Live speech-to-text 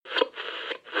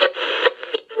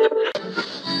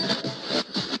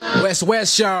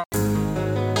West, y'all.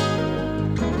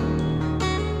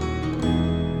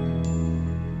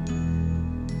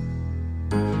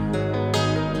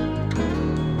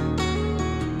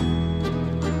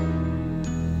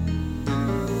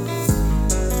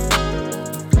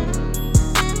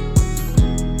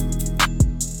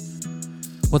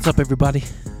 What's up, everybody?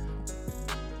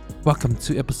 Welcome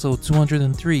to episode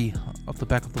 203 of the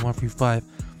Back of the 135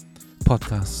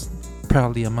 podcast,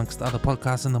 proudly amongst other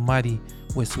podcasts in the mighty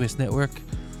West Network.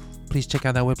 Please check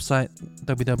out our website,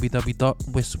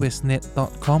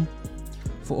 www.westwestnet.com,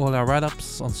 for all our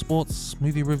write-ups on sports,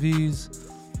 movie reviews,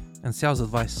 and sales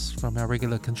advice from our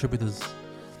regular contributors.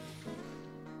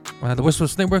 The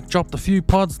West Network dropped a few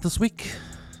pods this week.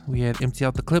 We had Empty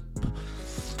Out the Clip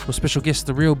with special guest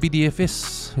The Real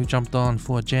BDFS, who jumped on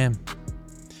for a jam.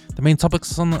 The main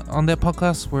topics on their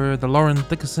podcast were the Lauren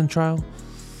Dickinson trial,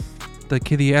 the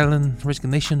Kitty Allen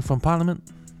resignation from Parliament,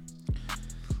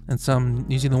 and some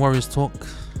New Zealand Warriors talk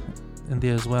in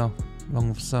there as well, along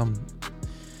with some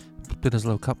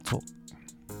Bledisloe Cup talk.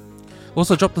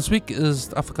 Also dropped this week is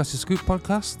the Afakasi Scoop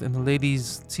podcast and the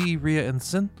ladies T, Ria and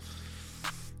Sin.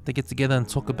 They get together and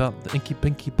talk about the Inky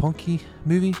Pinky Ponky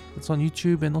movie that's on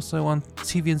YouTube and also on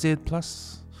TVNZ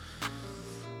Plus.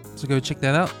 So go check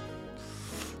that out.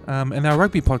 And our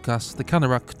rugby podcast, The Counter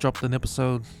Ruck, dropped an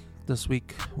episode this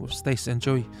week with Stace and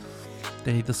Joey.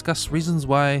 They discuss reasons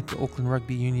why the Auckland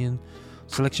Rugby Union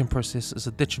selection process is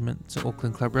a detriment to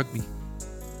Auckland Club Rugby.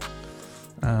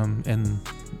 And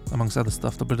amongst other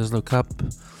stuff, the Bledisloe Cup,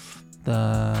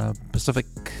 the Pacific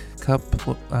Cup,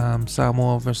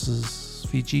 Samoa versus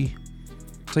Fiji.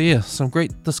 So yeah, some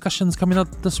great discussions coming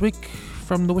up this week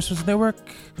from the West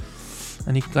Network.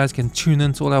 And you guys can tune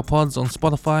in to all our pods on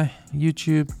Spotify,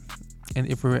 YouTube, and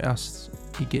everywhere else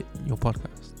you get your podcasts.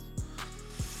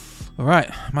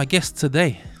 Alright, my guest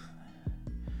today.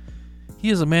 He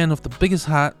is a man with the biggest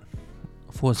heart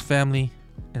for his family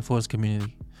and for his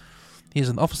community. He is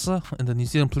an officer in the New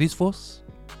Zealand Police Force,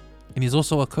 and he's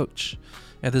also a coach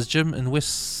at his gym in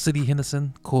West City,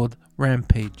 Henderson, called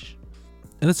Rampage.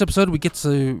 In this episode, we get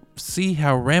to see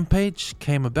how Rampage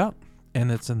came about,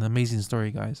 and it's an amazing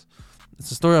story, guys.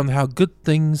 It's a story on how good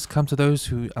things come to those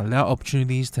who allow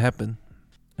opportunities to happen,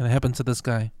 and it happened to this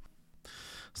guy.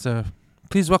 So,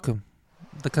 please welcome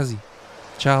the Kazi,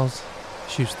 Charles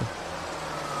Schuster.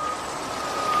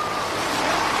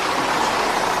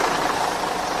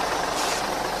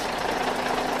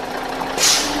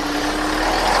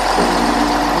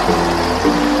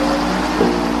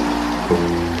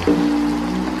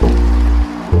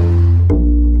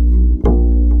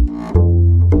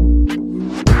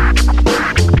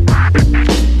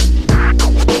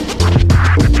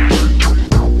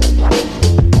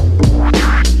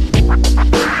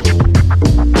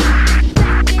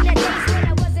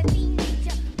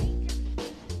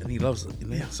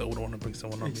 So I wouldn't want to bring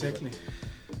someone on. Exactly.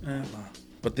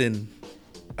 But then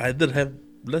I did have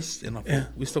lists, and I thought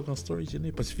we still got stories,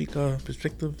 Pacifica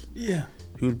perspective. Yeah.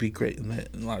 Who would be great in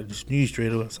that? And I just knew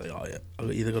straight away. I was like, oh yeah, I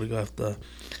either got to go after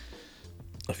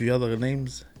a few other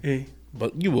names. Yeah.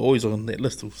 But you were always on that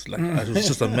list. It was like it was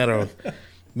just a matter of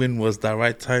when was the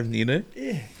right time, Yeah.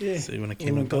 So when it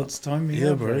came on God's time,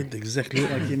 bro. Exactly.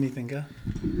 Like anything, I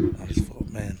just thought,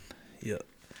 man, yeah.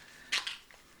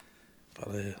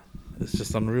 But it's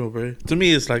just unreal, bro. To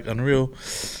me, it's like unreal,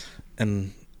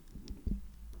 and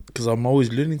because I'm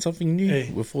always learning something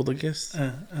new with all the guests,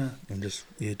 and just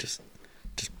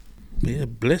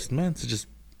blessed, man, to just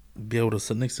be able to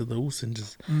sit next to the host and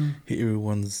just hear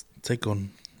everyone's take on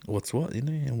what's what,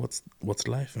 and what's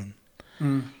life, and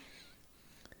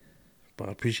but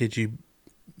I appreciate you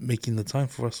making the time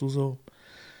for us also.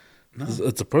 No.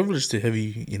 It's a privilege to have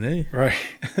you, Right.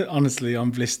 Honestly, I'm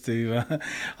blessed to,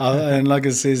 and like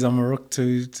it says, I'm a rock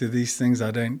to these things.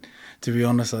 To be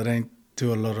honest, I don't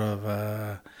do a lot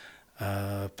of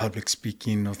public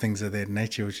speaking or things of that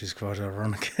nature, which is quite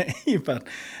ironic. But,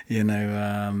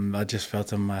 I just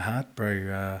felt in my heart,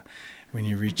 bro. When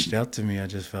you reached out to me, I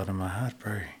just felt in my heart,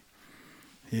 bro.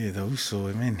 Yeah,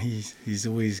 also, man, he's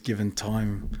always given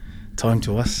time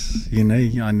to us, I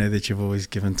know that you've always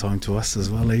given time to us as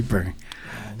well, bro? Oh,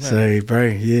 so, bro,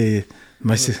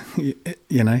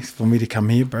 for me to come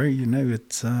here, bro,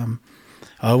 it's I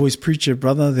always preach it,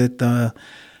 brother, that the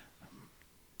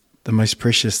most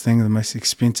precious thing, the most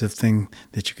expensive thing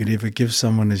that you could ever give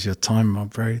someone is your time, my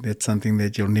bro. That's something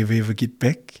that you'll never ever get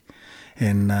back.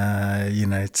 And,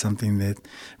 it's something that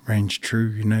reigns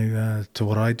true, to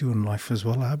what I do in life as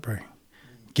well, bro.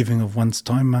 Giving of one's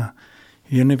time,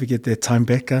 you'll never get that time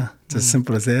back. It's as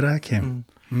simple as that, Cam.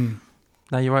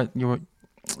 No, you're right. You're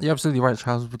absolutely right,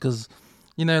 Charles, because,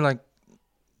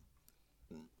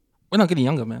 we're not getting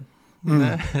younger, man. You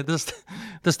know?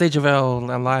 This stage of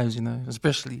our lives, you know,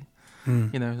 especially,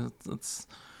 you know, it's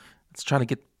trying to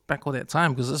get back all that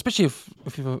time, because especially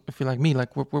if you're like me,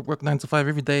 like work 9 to 5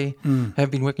 every day,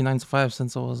 have been working 9 to 5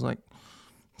 since I was like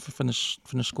finish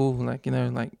school, like, you know,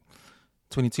 like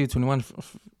 22, 21,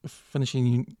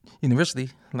 finishing university,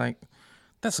 like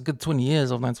that's a good 20 years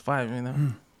of 9 to 5, you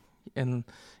know, and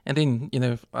then, you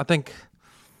know, I think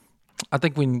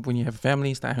when you have a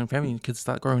family, start having a family, kids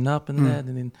start growing up and that,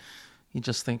 and then you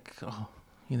just think, oh,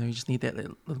 you know, you just need that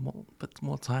little bit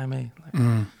more time, eh? Like,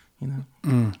 you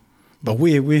know. But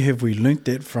where have we learnt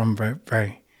that from, bro?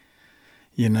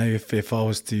 You know, if I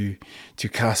was to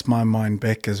cast my mind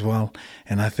back as well,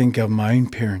 and I think of my own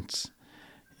parents,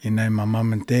 you know, my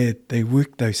mum and dad, they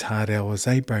worked those hard hours,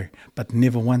 bro? But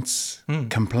never once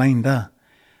complained,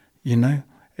 you know.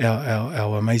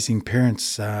 Our amazing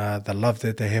parents, the love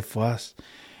that they have for us.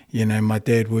 You know, my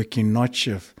dad working night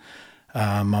shift,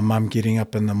 my mum getting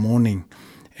up in the morning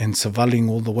and surviving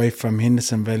all the way from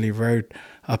Henderson Valley Road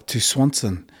up to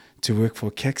Swanson to work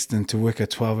for Caxton, to work a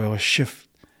 12-hour shift.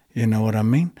 You know what I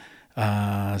mean?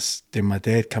 Then my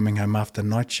dad coming home after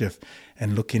night shift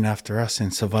and looking after us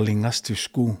and surviving us to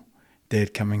school.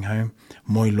 Dad coming home,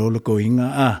 moi lolo ko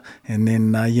inga, and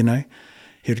then, you know,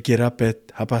 he'd get up at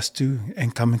 2:30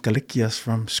 and come and collect us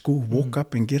from school, walk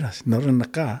up and get us, not in the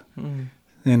car.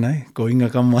 You know, ko inga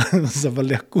kama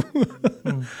savale aku.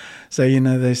 So, you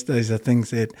know, those are things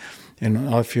that,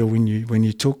 and I feel when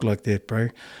you talk like that, bro,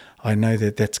 I know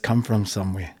that that's come from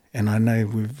somewhere, and I know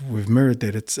we've mirrored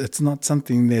that. It's not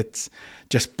something that's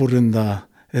just put in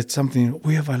it's something.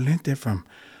 Where have I learnt that from?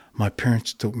 My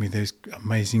parents taught me those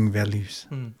amazing values.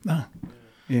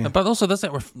 Yeah. But also,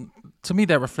 to me,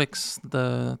 that reflects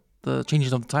the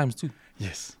changes of the times too.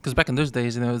 Yes. Because back in those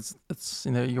days, you know, it's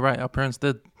you know, you're right. Our parents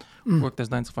did work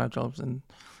those 9 to 5 jobs, and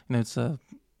you know, it's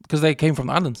because they came from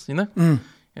the islands, you know.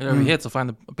 You know, we had to find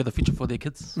a better future for their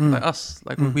kids, like us.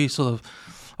 Like we sort of,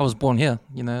 I was born here,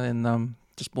 you know, and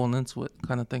just born into it,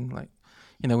 kind of thing. Like,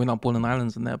 you know, we're not born in the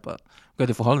islands and that, but we go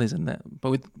there for holidays and that.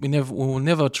 But we will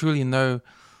never truly know,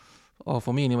 or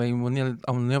for me anyway,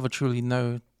 I will never truly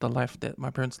know the life that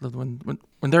my parents lived when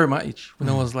they were my age, when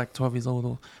I was like 12 years old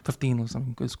or 15 or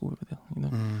something, go to school over there, you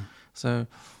know. So,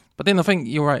 but then I think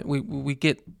you're right.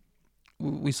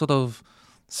 We sort of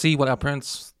see what our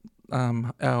parents,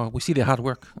 we see their hard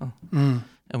work, and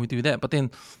we do that. But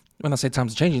then when I say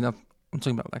times are changing, I'm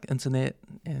talking about like internet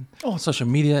and social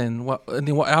media and what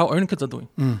our own kids are doing.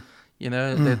 You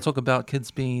know, they talk about kids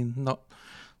being not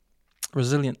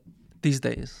resilient these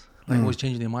days. Like always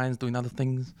changing their minds, doing other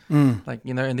things. Like,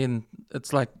 you know, and then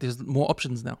it's like there's more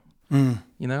options now.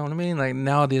 You know what I mean? Like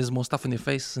now there's more stuff in their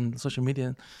face and social media,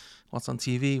 and what's on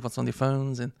TV, what's on their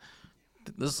phones, and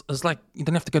it's like you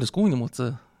don't have to go to school anymore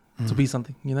to be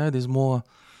something. You know, there's more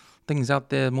things out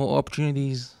there, more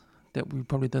opportunities that we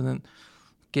probably didn't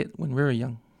get when we were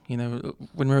young. You know,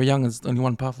 when we were young, it's only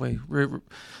one pathway.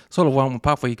 Sort of one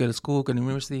pathway. You go to school, go to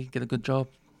university, get a good job,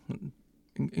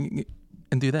 and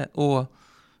do that, or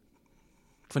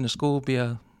finish school,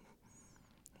 be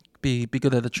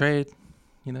good at a trade,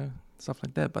 you know, stuff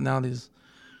like that. But now there's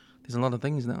a lot of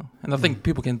things now, and I think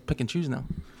people can pick and choose now,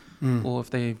 or if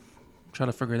they try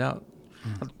to figure it out.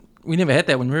 We never had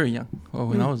that when we were young, or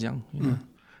when I was young, you know,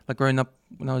 like growing up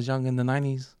when I was young in the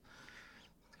 90s,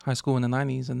 high school in the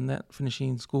 90s, and that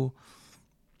finishing school,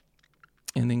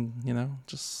 and then, you know,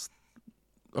 just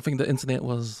I think the internet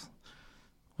was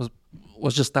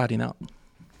just starting out,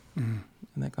 and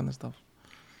that kind of stuff.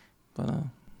 But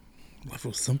life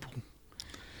was simple.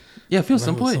 Yeah, it feels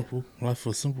simple. Life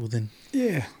was simple then.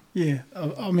 Yeah.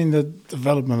 I mean, the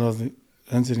development of the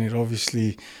internet,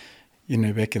 obviously, you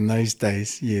know, back in those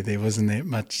days, there wasn't that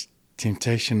much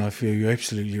temptation. I feel you're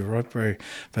absolutely right, bro.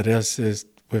 But as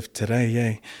with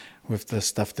today, with the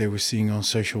stuff that we're seeing on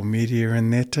social media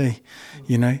and that,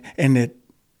 you know, and it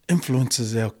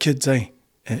influences our kids,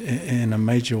 in a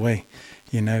major way.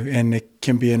 You know, and it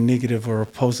can be a negative or a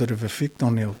positive effect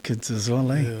on our kids as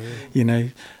well, You know,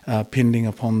 pending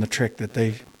upon the track that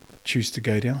they choose to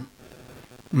go down.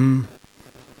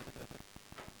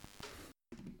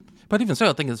 But even so,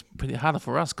 I think it's pretty harder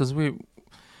for us because we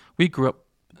grew up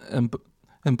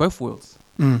in both worlds.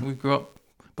 We grew up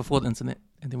before the internet,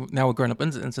 and then now we're growing up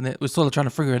into the internet. We're sort of trying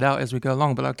to figure it out as we go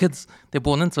along. But our kids, they're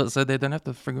born into it, so they don't have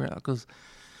to figure it out because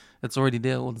it's already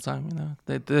there all the time. You know,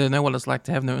 they know what it's like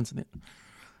to have no internet.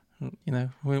 You know,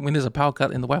 when there's a power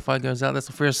cut and the Wi-Fi goes out, that's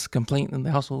the first complaint in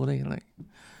the household. Like,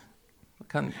 I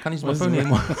can't use my phone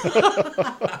anymore.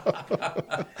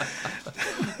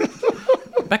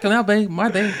 Back in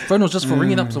my day, phone was just for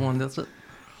ringing up someone. That's it.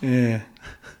 Yeah.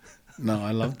 No,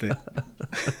 I loved it.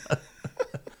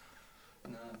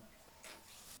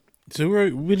 So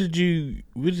where did you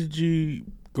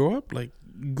grow up? Like,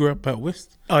 you grew up out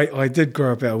west? I did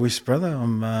grow up out west, brother.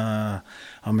 I'm a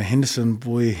Henderson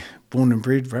boy, born and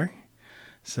bred, bro.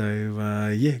 So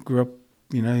grew up,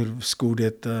 schooled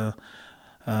at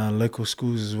local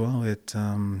schools as well at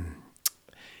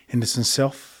Henderson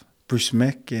South, Bruce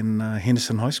Mac, and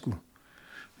Henderson High School.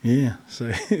 Yeah, so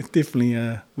definitely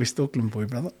a West Auckland boy,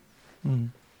 brother. Mm.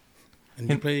 And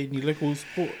you play any local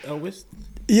sport out west?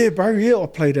 Yeah, bro. Yeah, I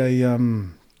played as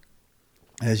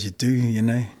you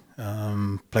do,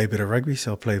 play a bit of rugby.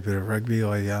 So I played a bit of rugby.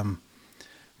 I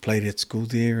played at school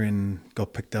there and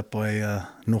got picked up by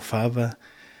North Harbour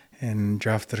and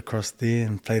drafted across there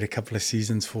and played a couple of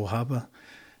seasons for Harbour,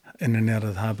 in and out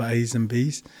of the Harbour A's and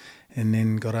B's, and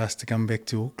then got asked to come back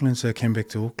to Auckland. So I came back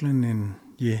to Auckland and,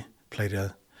 played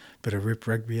a bit of rep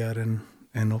rugby out in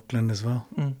Auckland as well.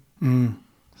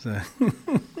 So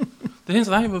Did Hens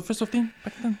and I have a first 15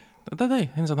 back then? Did they?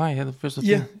 Hens and I had a first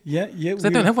 15. Yeah. They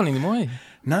don't have one anymore, eh?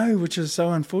 No, which is so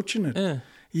unfortunate. Yeah.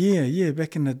 Yeah.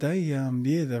 Back in the day,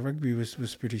 the rugby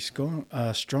was pretty strong.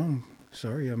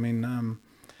 Sorry, I mean,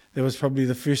 that was probably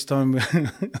the first time.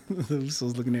 The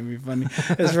whistle's looking at me funny.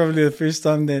 That's probably the first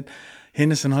time that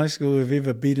Henderson High School have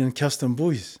ever beaten Custom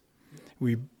Boys.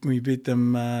 We beat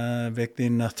them back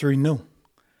then 3-0.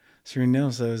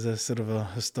 3-0, so it was a sort of a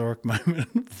historic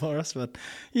moment for us. But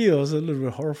I was a little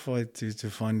bit horrified to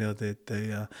find out that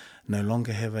they no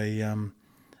longer have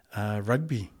a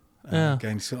rugby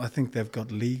game. So I think they've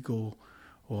got league or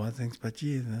I think, but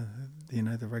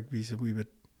the rugby's a wee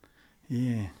bit,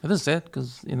 It is sad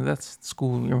because that's the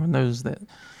school everyone knows that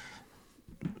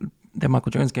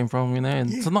Michael Jones came from,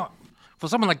 and it's not for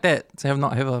someone like that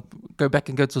to go back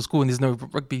and go to school and there's no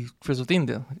rugby first 15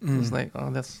 there. It's like, oh,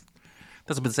 that's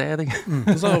a bit sad.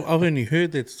 Because I've only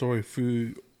heard that story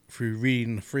through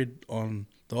reading the thread on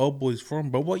the Old Boys Forum.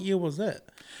 But what year was that?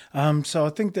 So I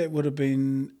think that would have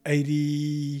been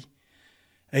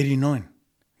 89.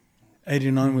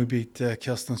 89 we beat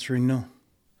Kelston 3-0.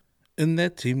 In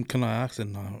that team, can I ask,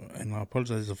 and I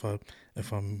apologise if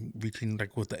I'm reaching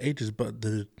like with the ages, but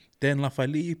did Dan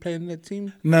Lafayette play in that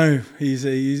team? No,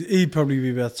 he'd probably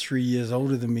be about 3 years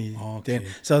older than me. Okay. Dan.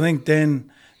 So I think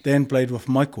Dan played with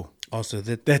Michael. Oh, so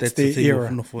that's the era.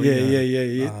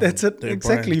 Yeah. That's it. The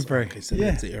Exactly, O'Briens. bro. Okay, so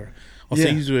that's the era. Oh, so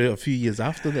you were a few years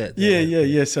after that.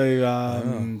 Yeah. So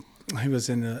he was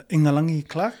in Ingalangi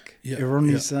Clark.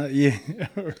 Everyone say,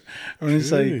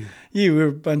 we were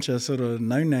a bunch of sort of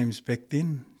no-names back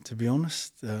then, to be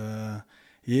honest. So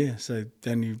the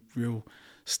only real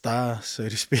star, so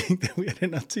to speak, that we had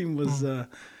in our team was,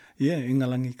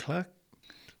 Ingalangi Clark.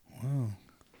 Wow.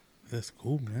 That's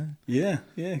cool, man. Yeah,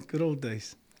 good old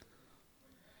days.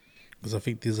 Because I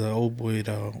think there's an old boy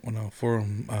on our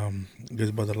forum,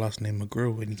 goes by the last name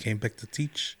McGrill, and he came back to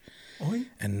teach. Oh, yeah?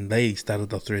 And they started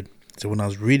the thread. So when I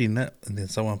was reading that, and then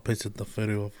someone posted the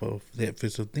photo of that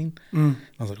first thing, I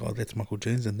was like, oh, that's Michael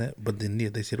Jones and that. But then,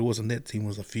 they said it wasn't that team, it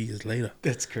was a few years later.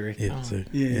 That's correct. Yeah, So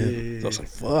I was like,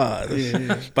 fuck.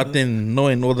 Yeah. But then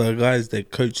knowing all the guys that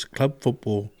coached club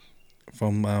football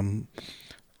from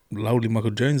lovely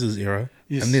Michael Jones's era,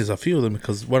 and there's a few of them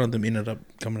because one of them ended up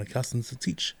coming to Customs to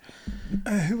teach.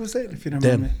 Who was that, if you don't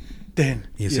Dan. mind? Dan.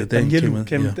 Yeah, so Dan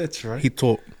came in, that's right.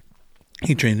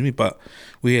 He trained me, but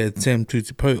we had Sam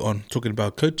Tutupo on talking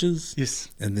about coaches. Yes.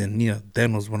 And then,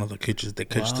 Dan was one of the coaches that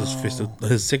coached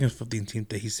his second 15 team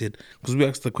that he said, because we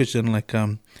asked the question, like,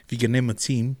 if you can name a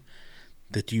team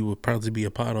that you were proud to be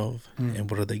a part of, and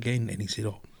what did they gain? And he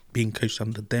said, being coached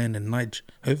under Dan and Nige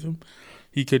Hovum.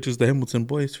 He coaches the Hamilton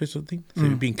boys first 15. So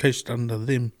being coached under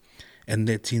them and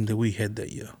that team that we had that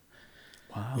year.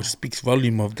 Wow. Which speaks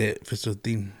volume of that first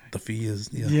 15, the few years.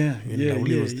 Yeah.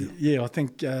 I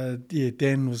think,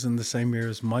 Dan was in the same era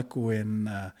as Michael, and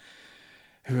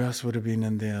who else would have been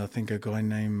in there? I think a guy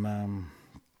named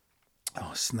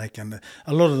Snake. And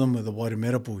a lot of them were the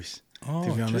Waitemata boys.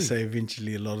 To be honest,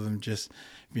 eventually a lot of them just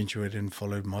eventuated and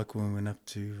followed Michael and went up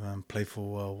to play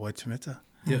for Waitemata.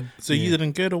 Yeah. So you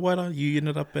didn't go to Waira? You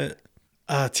ended up at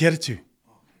Te Aratu.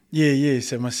 Yeah.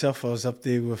 So myself, I was up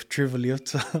there with Trevor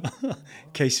Leota,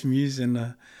 Case Muse,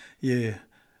 and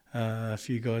a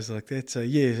few guys like that. So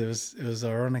it was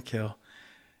ironic how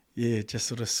just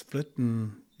sort of split,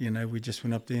 and we just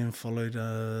went up there and followed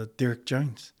Derek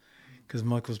Jones because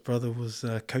Michael's brother was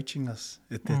coaching us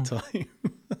at that time.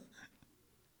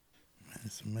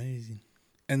 That's amazing.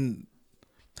 And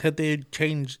had they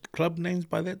changed club names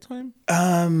by that time?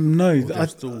 No. I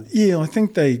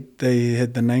think they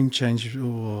had the name change.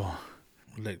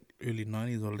 early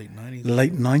 90s or late 90s.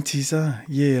 Late 90s,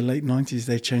 late 90s.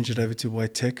 They changed it over to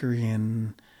Waitakere,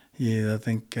 and I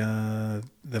think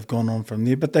they've gone on from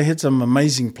there. But they had some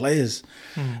amazing players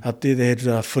up there. They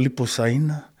had Filippo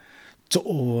Saina,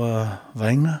 To'o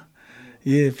Vainga,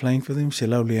 playing for them,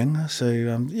 Selau Leanga. So,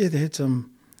 they had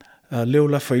some. Leo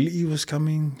Lafaili'i was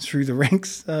coming through the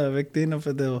ranks back then up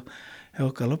at the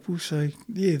El Kalapu. So,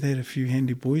 they had a few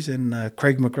handy boys. And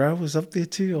Craig McGrath was up there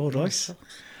too, old Ice.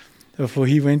 Before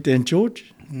he went, and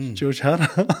George Hara.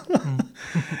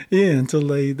 Until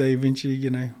they eventually,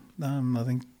 I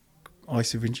think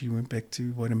Ice eventually went back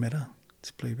to Waitemata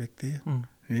to play back there.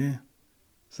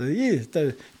 So,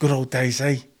 the good old days,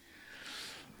 eh?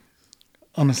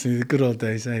 Honestly, the good old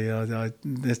days, eh?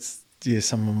 That's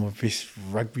some of my best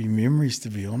rugby memories, to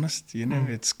be honest,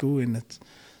 at school, and it's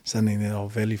something that I'll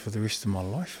value for the rest of my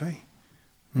life, eh?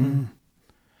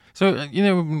 So,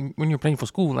 when you were playing for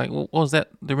school, like, what was that?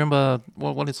 Do you remember,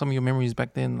 what are some of your memories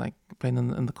back then, like, playing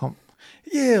in the comp?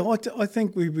 Yeah, I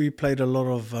think we played a lot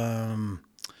of,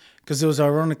 because it was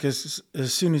ironic, as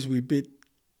soon as we beat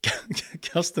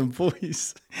Custom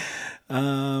Boys,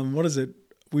 what is it?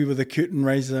 We were the curtain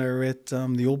raiser at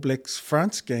the All Blacks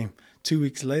France game. 2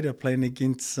 weeks later, playing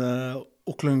against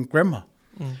Auckland Grammar.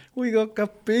 We got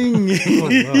kaping.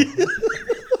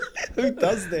 Who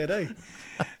does that, eh?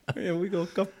 Yeah, we got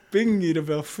kaping at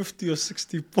about 50 or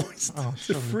 60 points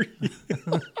to 3.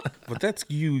 But that's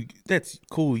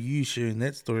cool, you sharing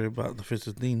that story about the first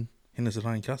 15 Henderson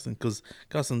High and Custom, because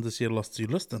Custom this year lost to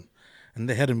Liston, and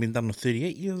they hadn't been done for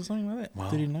 38 years or something like that. Wow.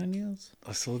 39 years.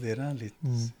 I saw that,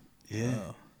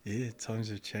 times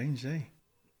have changed, eh?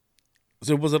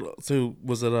 So was it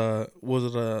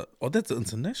that's an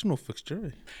international fixture,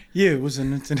 eh? Yeah, it was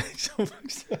an international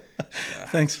fixture.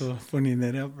 Thanks for pointing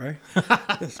that out, bro.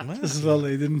 That's mad. As well,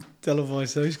 they didn't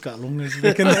televise those katlongas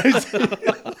back in those days.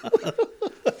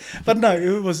 But no,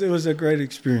 it was a great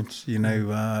experience,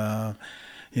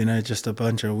 just a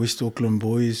bunch of West Auckland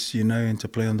boys, and to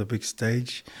play on the big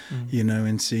stage,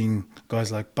 and seeing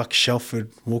guys like Buck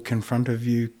Shelford walk in front of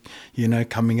you,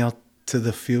 coming out to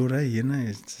the field, eh?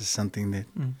 It's just something that,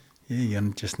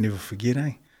 you just never forget,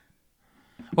 eh?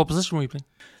 What position were you playing?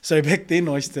 So back then,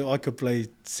 I could play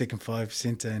second five,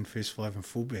 centre, and first five, and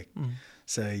fullback.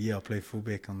 So I played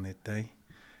fullback on that day.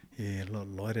 Yeah, a lot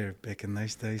lighter back in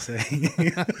those days, eh?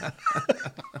 You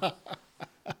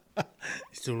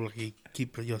still lucky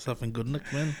keep yourself in good nick,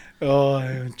 man. Oh,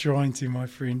 I'm trying to, my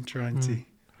friend, trying to.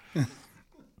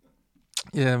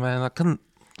 Yeah, man, I couldn't.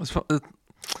 It's funny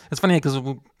because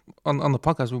on the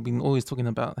podcast we've been always talking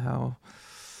about how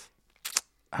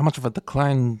much of a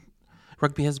decline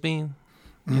rugby has been,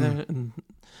 in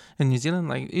New Zealand.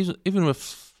 Like even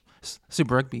with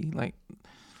Super Rugby, like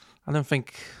I don't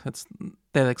think it's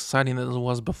that exciting as it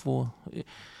was before.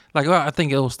 Like I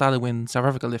think it all started when South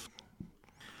Africa left.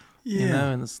 Yeah,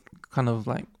 and it's kind of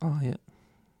like,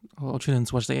 I'll tune in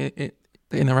to watch the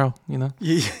NRL,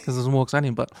 because it's more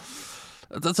exciting. But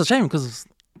it's a shame because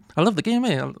I love the game,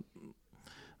 man.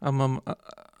 I'm a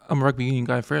rugby union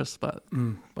guy first, but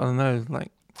I don't know,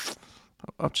 like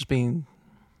I've just been,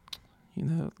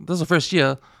 this is the first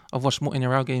year I've watched more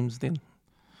NRL games than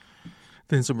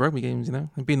Super Rugby games, and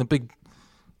being a big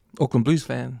Auckland Blues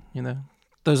fan,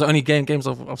 those are only games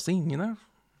I've seen,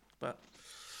 but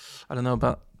I don't know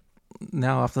about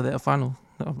now after that final,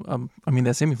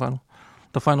 that semi-final,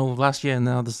 the final of last year, and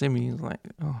now the semi is like,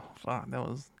 oh fuck,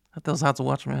 that was hard to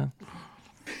watch, man.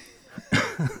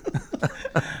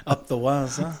 Up the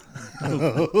wires, huh?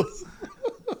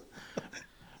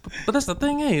 but that's the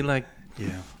thing, eh? Like,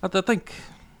 I think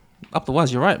up the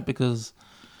wires, you're right, because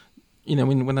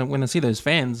when I see those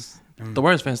fans, the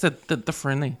Warriors fans, they're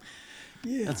different, eh?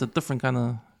 Yeah, it's a different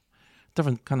kind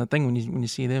of thing when you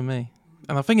see them, eh?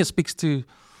 And I think it speaks to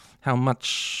how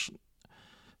much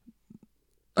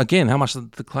the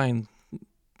decline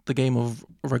the game of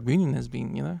rugby union has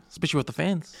been, especially with the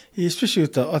fans. Yeah, especially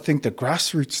with I think the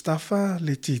grassroots stuff,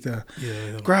 Letty,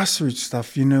 grassroots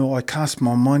stuff, I cast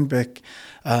my mind back,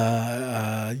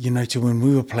 to when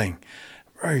we were playing.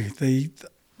 Bro,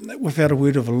 without a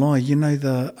word of a lie,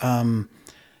 there'd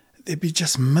be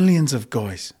just millions of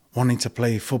guys wanting to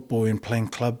play football and playing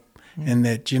club and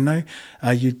that,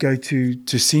 you'd go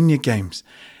to senior games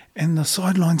and the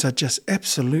sidelines are just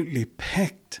absolutely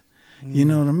packed. You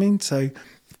know what I mean? So,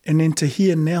 and then to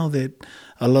hear now that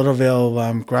a lot of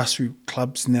our grassroots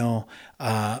clubs now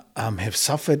have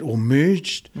suffered or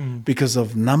merged because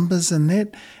of numbers and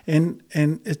that, and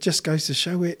it just goes to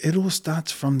show where it all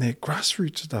starts from that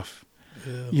grassroots stuff.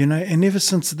 Yeah. And ever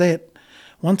since that,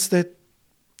 once that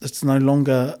it's no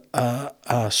longer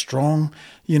strong,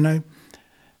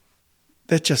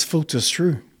 that just filters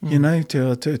through. you know,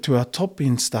 to our top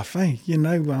end stuff, eh? You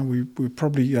know, we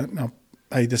probably,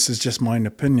 hey, this is just my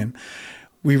opinion,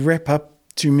 we wrap up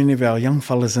too many of our young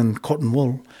fellas in cotton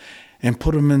wool and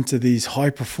put them into these high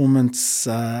performance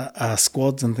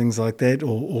squads and things like that,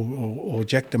 or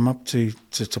jack them up to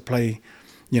play,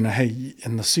 you know, hey,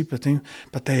 in the super team,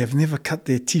 but they have never cut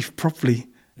their teeth properly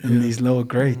in these lower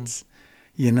grades,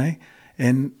 you know,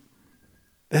 and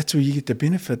that's where you get the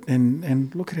benefit.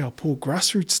 And look at our poor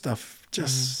grassroots stuff,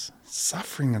 just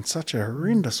suffering in such a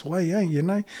horrendous way, you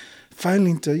know,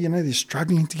 failing to, you know, they're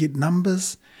struggling to get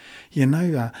numbers. You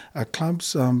know, our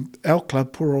clubs, our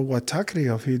club, Poor Old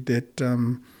Waitakere, I've heard that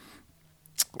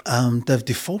they've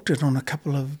defaulted on a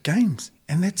couple of games,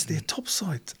 and that's their top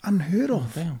side. It's unheard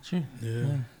of. Damn, true.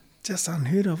 Yeah. Just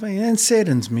unheard of, eh? And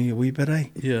saddens me a wee bit, eh?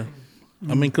 Yeah.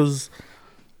 I mean, because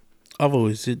I've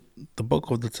always said the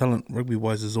bulk of the talent,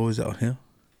 rugby-wise, is always out here.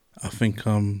 I think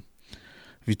if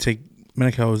you take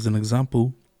Manukau as an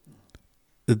example,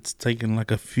 it's taken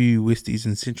like a few Westies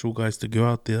and Central guys to go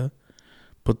out there,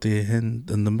 put their hand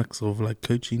in the mix of like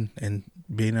coaching and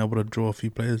being able to draw a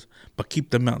few players, but keep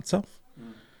them out south.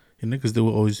 You know, because they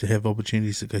will always have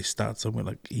opportunities to go start somewhere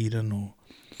like Eden or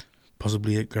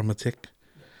possibly at Grammar Tech.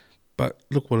 But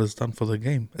look what it's done for the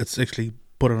game. It's actually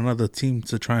put another team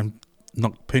to try and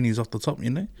knock pennies off the top,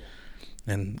 you know?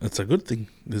 And it's a good thing.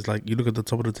 It's like, you look at the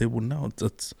top of the table now,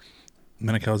 it's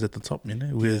Manukau's at the top, you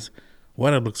know? Whereas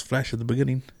Wada looks flash at the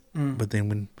beginning, but then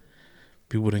when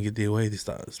people don't get their way, they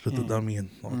start split the dummy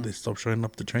and they stop showing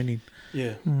up to training.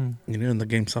 Yeah. You know, and the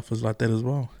game suffers like that as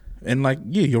well. And like,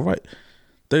 yeah, you're right.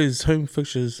 Those home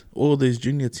fixtures, all those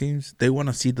junior teams, they want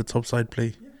to see the top side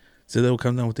play. So they'll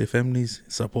come down with their families,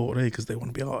 support, because they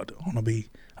want to be,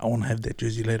 I want to have that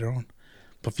jersey later on.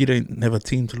 But if you don't have a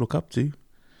team to look up to,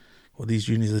 well, these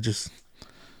juniors are just,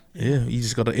 you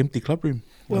just got an empty club room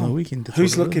on the weekend.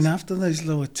 Who's looking after those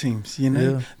lower teams, you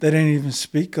know? Yeah. They don't even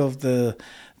speak of the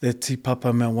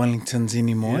Tipapa Mount Wellingtons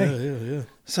anymore. Yeah.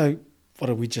 So what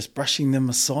are we just brushing them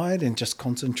aside and just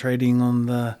concentrating on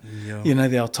the, you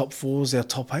know, our top fours, our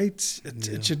top eights?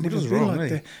 It should never be wrong, like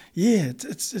that. Yeah,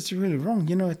 it's really wrong.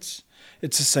 You know, it's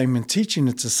the same in teaching.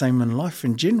 It's the same in life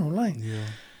in general, eh? Yeah.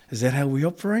 Is that how we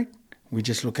operate? We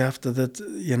just look after that,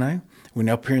 you know. When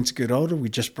our parents get older, we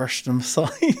just brush them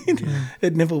aside.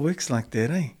 It never works like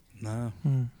that, eh? No.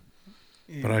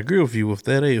 Yeah. But I agree with you with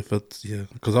that, if it's,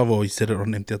 because I've always said it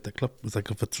on Empty Out the Club. It's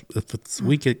like if it's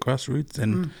weak at grassroots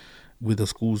and where the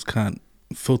schools can't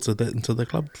filter that into the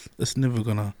clubs, it's never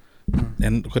gonna.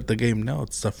 And look at the game now;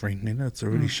 it's suffering. You know, it's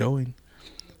already showing.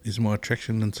 There's more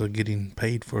attraction into getting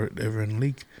paid for it ever in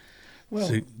league. Well,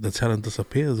 so the talent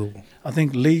disappears. Or I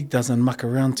think league doesn't muck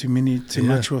around too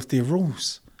much with their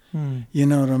rules. You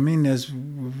know what I mean? As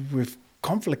we've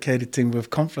complicated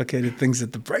things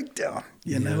at the breakdown.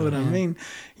 You know what I mean?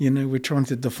 You know, we're trying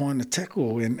to define a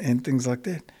tackle and things like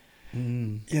that.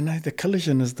 You know, the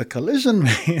collision is the collision,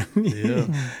 man.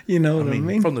 You know what I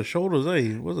mean? From the shoulders,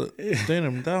 was it staring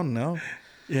them down now?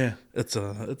 Yeah. It's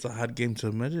a hard game to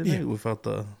imagine, without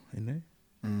the, you know?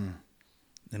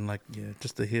 And like,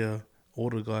 just to hear all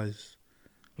the guys,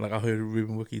 like I heard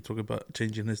Ruben Wiki talk about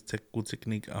changing his tackle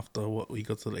technique after he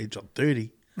got to the age of 30.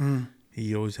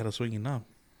 He always had a swinging arm.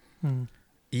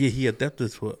 Yeah, he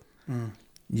adapted to it.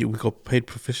 Yeah, we got paid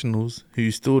professionals who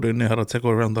still don't know how to tackle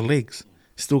around the legs.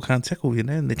 Still can't tackle, you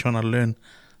know, and they're trying to learn.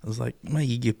 I was like, mate,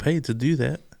 you get paid to do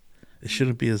that. It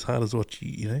shouldn't be as hard as what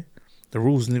you know. The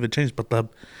rules never changed, but the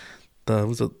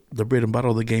bread and butter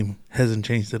of the game hasn't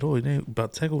changed at all, you know,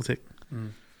 about tackle tech.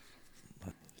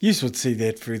 You would see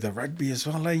that through the rugby as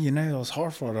well, eh? You know, I was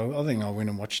horrified. I think I went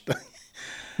and watched a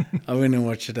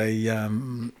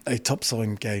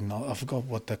topside game. I forgot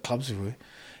what the clubs were,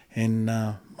 and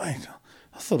mate,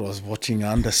 I thought I was watching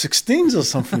under 16s or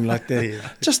something like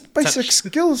that. Just basic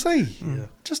skills, eh?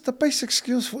 Just the basic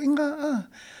skills for Inga.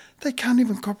 They can't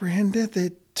even comprehend that.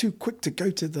 They're too quick to go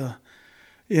to the,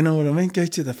 you know what I mean? Go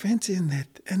to the fancy and that.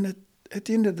 And at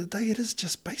the end of the day, it is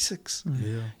just basics.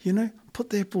 You know, put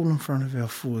that ball in front of our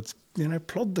forwards. You know,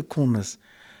 plod the corners.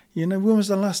 You know, when was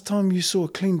the last time you saw a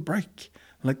clean break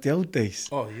like the old days?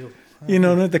 You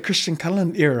know, the Christian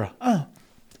Cullen era.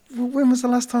 When was the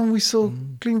last time we saw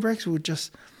clean breaks? We were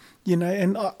just, you know,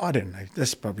 and I don't know.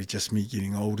 That's probably just me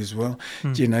getting old as well.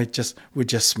 You know, we're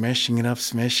just smashing it up,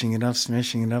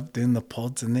 doing the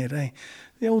pods and that, eh?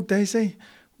 The old days, eh?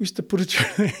 We used to put it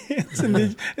through their hands and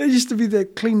it used to be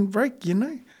that clean break, you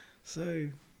know? So,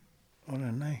 I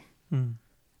don't know.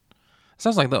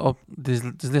 Sounds like there's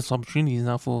less opportunities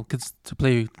now for kids to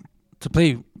play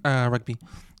rugby.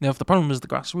 Now, if the problem is the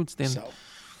grassroots,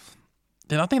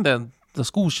 then I think that the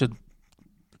schools should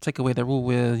take away the rule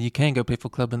where you can go play for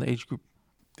club in the age group.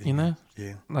 You know,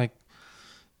 Yeah. like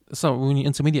so when you're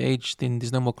intermediate age, then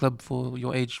there's no more club for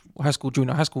your age, high school,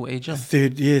 junior high school age. Yeah.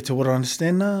 Third, to what I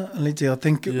understand now, I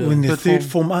think Yeah. when they're Third third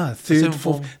form, third, seventh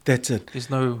fourth, form. that's it. There's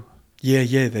no.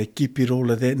 Yeah, they keep it all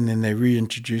of that, and then they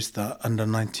reintroduce the under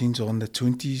 19s or under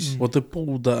 20s. Well, they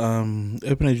pulled the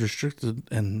open age restricted,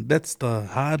 and that's the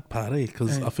hard part,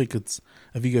 Because Yeah. I think it's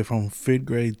if you go from third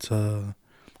grade to,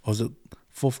 or is it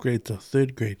fourth grade to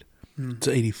third grade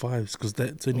to 85s, because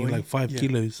that's only like 5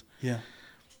 kilos. Yeah.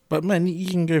 But man, you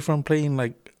can go from playing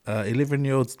like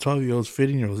 11-year-olds, 12-years-olds,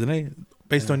 13-years,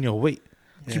 based on your weight.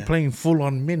 If you're playing full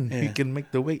on men who can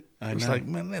make the weight, it's like,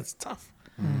 man, that's tough.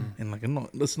 And like,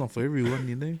 that's not for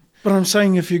everyone, But I'm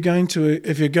saying if you're going to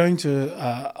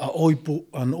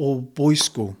an all boys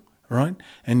school, right,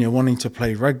 and you're wanting to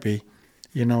play rugby,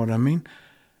 you know what I mean?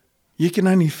 You can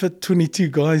only fit 22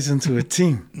 guys into a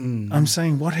team. I'm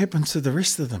saying, what happens to the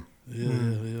rest of them?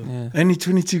 Yeah. Only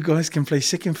 22 guys can play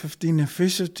second 15 and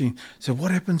first 15. So what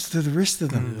happens to the rest of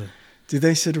them? Do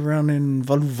they sit around and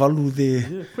valu there?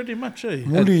 Yeah, pretty much,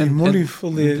 Muli for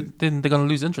their... Then they're gonna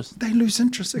lose interest. They lose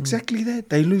interest, exactly that.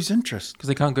 They lose interest. Because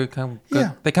they can't go.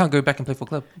 Yeah. They can't go back and play for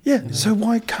club. Yeah, so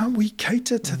why can't we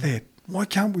cater to that? Why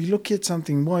can't we look at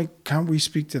something? Why can't we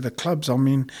speak to the clubs? I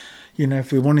mean,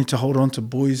 if we're wanting to hold on to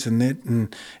boys and that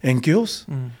and girls,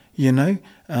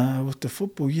 with the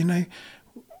football,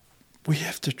 we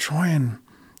have to try and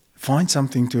find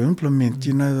something to implement,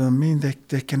 you know what I mean,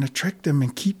 that can attract them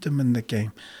and keep them in the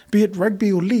game, be it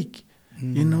rugby or league,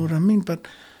 you know what I mean, but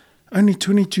only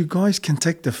 22 guys can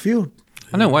take the field.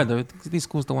 I know why though, 'cause these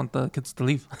schools don't want the kids to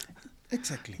leave.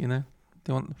 Exactly.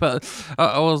 They want, but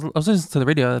I was listening to the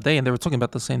radio the other day and they were talking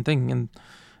about the same thing,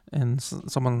 and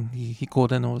someone he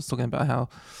called in and was talking about how,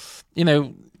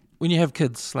 when you have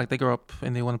kids, like they grow up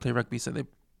and they want to play rugby, so they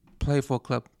play for a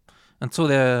club until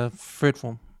they're third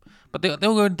form. But they'll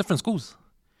go to different schools.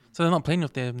 So they're not playing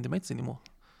with their mates anymore.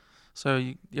 So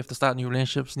you have to start new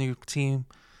relationships, new team.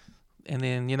 And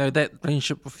then, that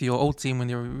relationship with your old team when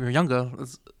you're younger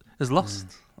is lost.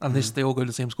 Unless they all go to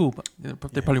the same school. But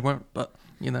they probably won't. But,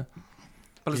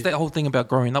 But it's that whole thing about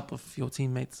growing up with your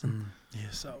teammates. And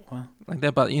like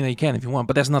that. But, you can if you want.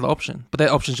 But that's not an option. But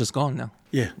that option's just gone now.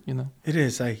 Yeah. It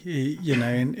is,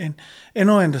 and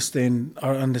I understand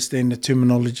the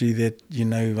terminology that,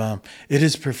 it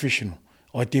is professional.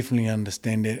 I definitely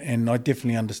understand that, and I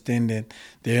definitely understand that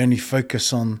they only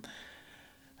focus on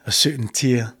a certain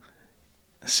tier,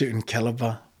 a certain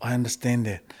caliber. I understand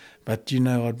that. But,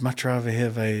 I'd much rather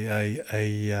have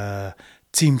a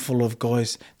team full of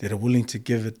guys that are willing to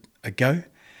give it a go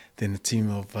than a team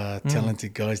of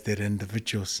talented guys that are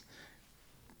individuals.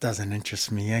 Doesn't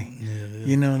interest me,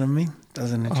 You know what I mean?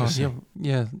 Doesn't interest me.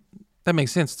 Yeah, that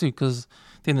makes sense too, because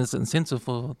then there's an incentive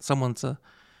for someone to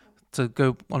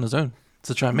go on his own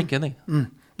to try and make it.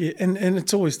 Yeah, and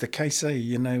it's always the case, our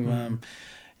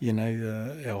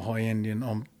high end,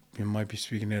 you might be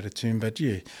speaking out of turn, but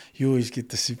you always get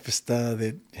the superstar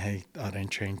that, hey, I don't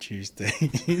train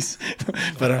Tuesdays,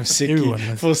 but I'm sick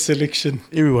for selection.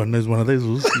 Everyone knows one of those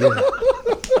rules. Yeah.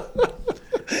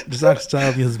 Just ask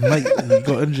Xavier's mate, he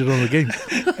got injured on the game.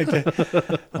 Okay,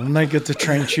 I'm no good to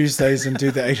train Tuesdays and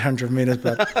do the 800 metres,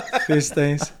 but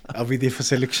Thursdays, I'll be there for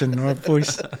selection, all right,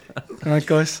 boys? All right,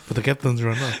 guys? For the captain's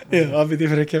run, huh? Yeah, I'll be there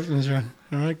for the captain's run.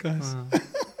 All right, guys?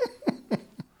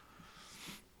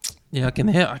 Yeah, I can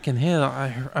hear.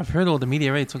 I've heard all the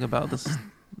media talk about this,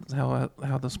 how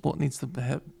the sport needs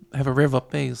to have a rev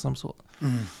up there of some sort.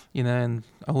 And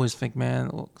I always think, man,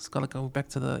 it's got to go back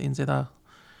to the NZR.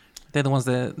 They're the ones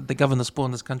that govern the sport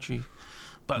in this country,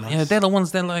 but they're the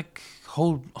ones that like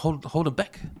hold it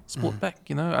back, sport back.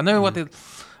 I know what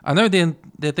I know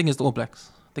their thing is the All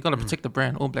Blacks. They got to protect the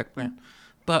brand, All Black brand,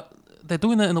 but they're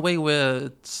doing it in a way where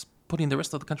it's putting the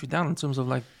rest of the country down in terms of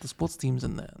like the sports teams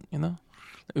and that.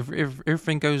 If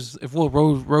everything goes, if all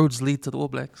roads lead to the All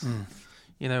Blacks,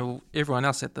 everyone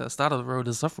else at the start of the road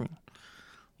is suffering.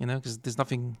 Because there's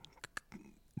nothing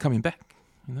coming back.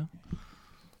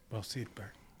 Well said, bro.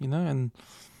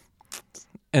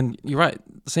 And you're right.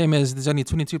 Same as there's only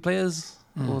 22 players,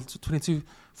 or 22,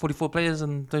 44 players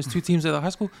in those two teams at the high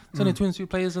school. There's only 22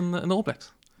 players in the All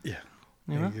Blacks. Yeah,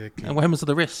 exactly. And what happens to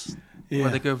the rest? Yeah.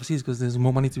 Where they go overseas because there's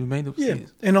more money to be made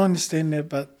overseas. Yeah, and I understand that,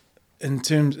 but in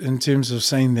terms of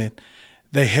saying that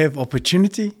they have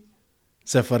opportunity,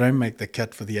 so if I don't make the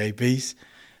cut for the ABs,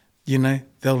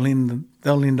 they'll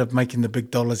end up making the big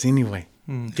dollars anyway,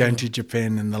 going to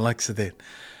Japan and the likes of that.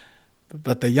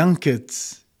 But the young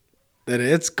kids that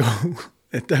are at school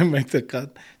that don't make the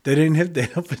cut, they don't have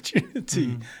that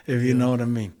opportunity, if you know what I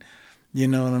mean. You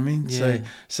know what I mean? Yeah.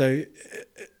 So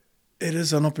it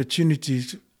is an opportunity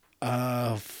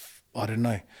I don't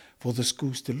know, for the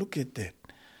schools to look at that.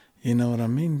 You know what I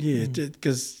mean? Yeah,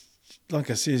 because like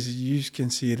I said, you can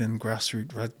see it in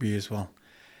grassroots rugby as well.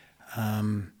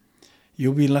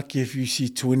 You'll be lucky if you see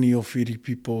 20 or 30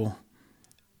 people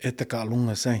at the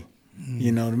Kalunga, say.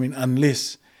 You know what I mean?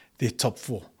 Unless they're top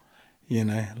four. Your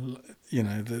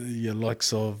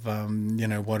likes of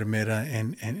Wairemera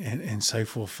and so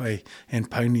forth, and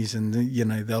ponies, and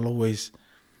they'll always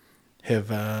have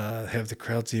the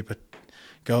crowds there. But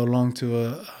go along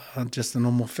to just a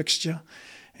normal fixture,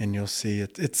 and you'll see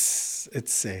it. It's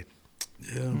sad.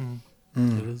 Yeah,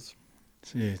 it is.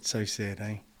 Yeah, it's so sad,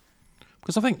 eh?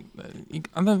 Because I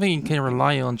don't think you can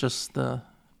rely on just the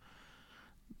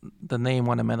name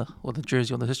Wairemera or the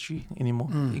jersey or the history anymore.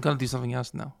 You got to do something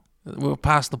else now. We're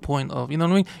past the point of, you know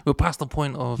what I mean? We're past the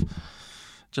point of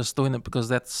just doing it because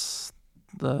that's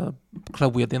the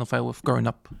club we identify with growing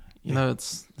up. You know,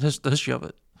 it's the history of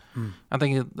it. I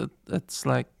think it's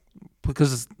like,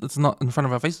 because it's not in front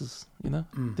of our faces, you know?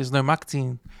 There's no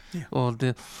marketing or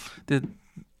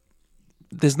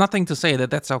there's nothing to say that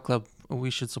that's our club or we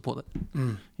should support it.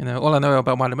 You know, all I know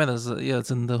about Wairemera is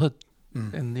it's in the hood.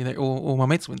 And, you know, all my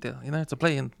mates went there, you know, to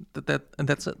play, and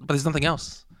that's it. But there's nothing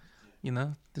else. You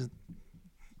know,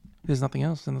 there's nothing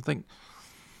else, and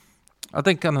I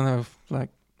don't know, like,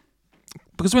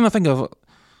 because when I think of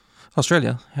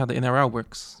Australia, how the NRL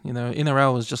works, you know,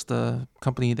 NRL is just a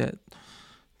company that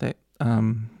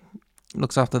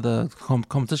looks after the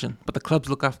competition, but the clubs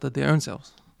look after their own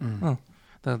selves.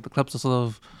 The clubs are sort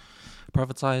of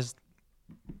privatized.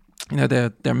 You know,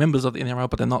 they're members of the NRL,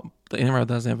 but they're not. The NRL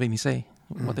doesn't have any say.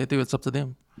 What they do, it's up to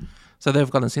them. So they've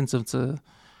got incentive to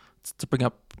bring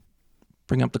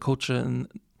up the culture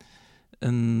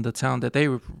in the town that they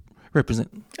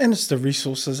represent. And it's the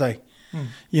resources, eh?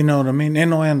 You know what I mean?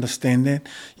 And I understand that.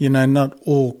 You know, not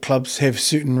all clubs have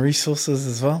certain resources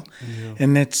as well. Yeah.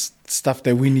 And that's stuff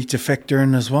that we need to factor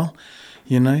in as well.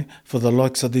 You know, for the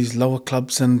likes of these lower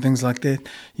clubs and things like that,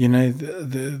 you know,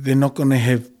 they're not going to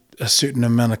have a certain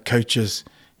amount of coaches,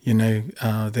 you know,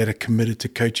 that are committed to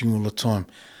coaching all the time.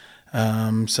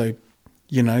 So,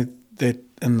 you know, that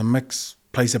in the mix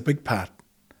plays a big part.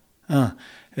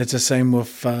 It's the same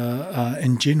with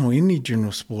in general, any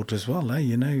general sport as well,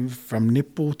 you know, from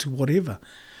netball to whatever.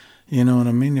 You know what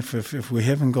I mean? If we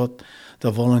haven't got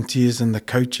the volunteers and the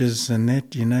coaches and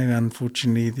that, you know,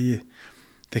 unfortunately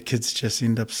the kids just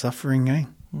end up suffering, eh?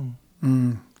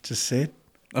 Just sad.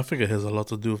 I think it has a lot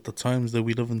to do with the times that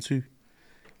we live in too.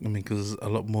 I mean, because it's a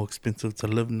lot more expensive to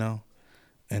live now.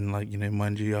 And, like, you know,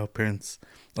 mind you, our parents,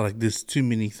 like, there's too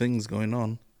many things going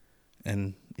on.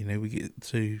 And, you know, we get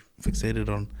too fixated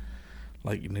on,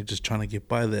 like, you know, just trying to get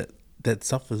by that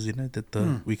suffers, you know,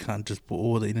 that we can't just put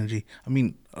all the energy. I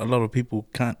mean, a lot of people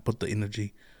can't put the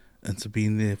energy into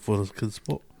being there for the kids'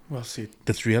 sport. Well said.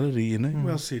 That's reality, you know.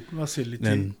 Well said, Liti.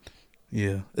 And,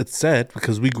 yeah, it's sad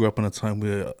because we grew up in a time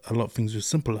where a lot of things were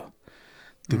simpler.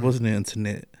 There wasn't the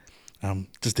internet.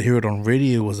 Just to hear it on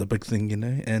radio was a big thing, you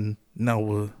know, and now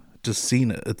we're just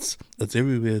seeing it. It's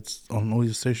everywhere. It's on all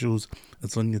your socials.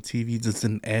 It's on your TVs. It's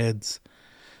in ads.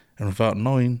 And without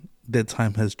knowing, that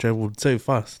time has traveled so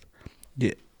fast.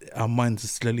 Yet our minds are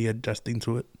slowly adjusting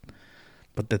to it.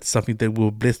 But that's something that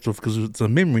we're blessed with because it's a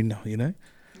memory now, you know.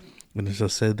 And as I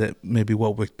said, that maybe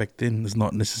what worked back then is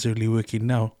not necessarily working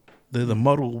now. The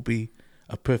model will be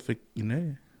a perfect, you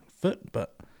know, fit,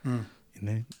 but, you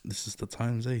know, this is the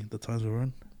times, the times we're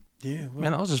in. Yeah. Well.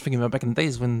 Man, I was just thinking about back in the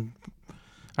days when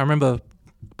I remember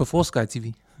before Sky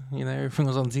TV, you know, everything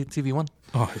was on TV1.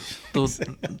 Oh,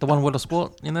 the one with the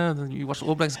sport, you know, you watch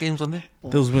All Blacks games on there.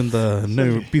 That was when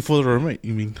before the remote,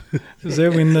 you mean? Was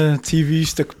that when the TV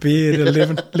used to appear at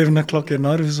 11 o'clock at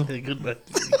night or so? Yeah, good night.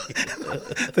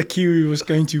 The Kiwi was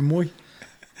going to Moi.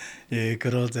 Yeah,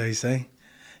 good old days, eh?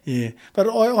 Yeah, but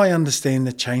I understand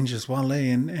the change as well,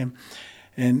 eh? And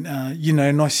you know,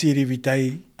 and I see it every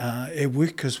day at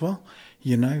work as well.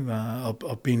 You know,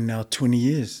 I've been now 20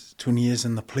 years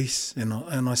in the police, and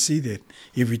I see that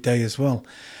every day as well.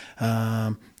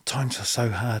 Times are so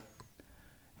hard.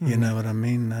 You know what I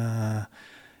mean?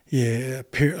 Yeah,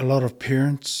 a lot of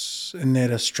parents in that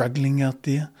are struggling out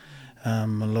there. A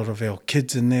lot of our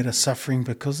kids in that are suffering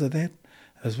because of that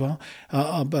as well.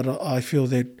 But I feel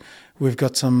that we've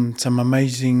got some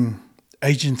amazing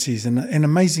agencies and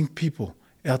amazing people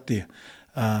out there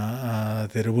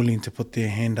that are willing to put their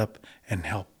hand up and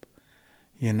help,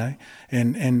 you know.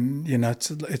 And you know,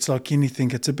 it's like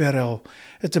anything. It's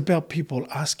about people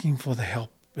asking for the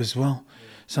help as well.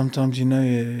 Sometimes, you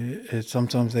know,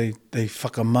 sometimes they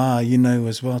whakamā, you know,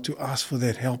 as well, to ask for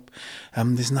that help.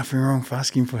 There's nothing wrong for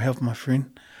asking for help, my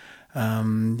friend.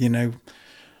 You know,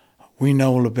 we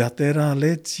know all about that,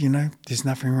 lads. There's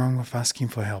nothing wrong with asking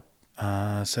for help.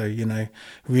 So,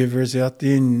 whoever is out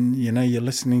there and, you're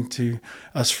listening to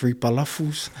us free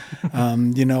palafus,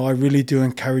 I really do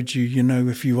encourage you,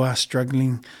 if you are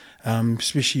struggling,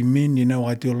 especially men,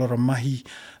 I do a lot of mahi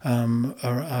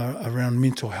around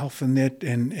mental health and that,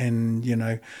 and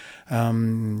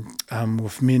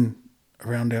with men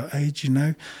around our age,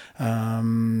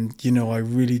 I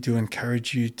really do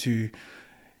encourage you to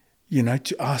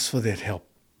ask for that help.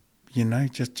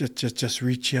 Just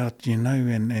reach out,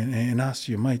 and ask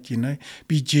your mate,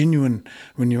 Be genuine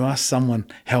when you ask someone,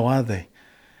 how are they?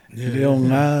 Leo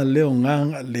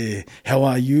ngā, how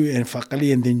are you? And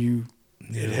whakali, and then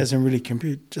it hasn't really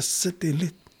compared. Just sit there,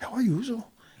 how are you? So,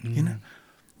 and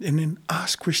then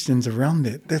ask questions around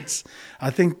that. I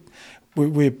think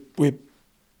we're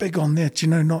big on that,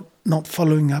 not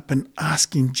following up and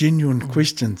asking genuine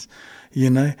questions,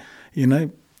 I'm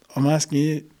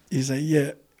asking you say,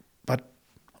 yeah, but,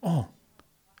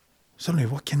 sorry,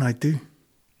 what can I do?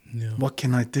 Yeah. What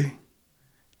can I do?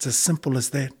 It's as simple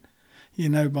as that.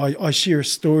 I share a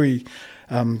story,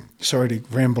 sorry to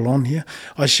ramble on here.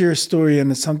 I share a story,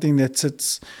 and it's something that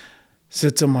sits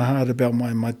in my heart about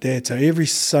my dad. So every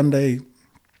Sunday,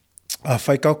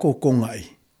 whaikako ko ngai,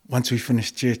 once we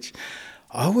finish church,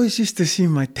 I always used to see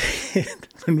my dad,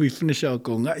 when we finish our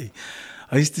ko ngai,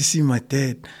 I used to see my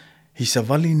dad, he's a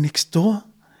valley next door,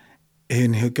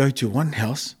 and he'll go to one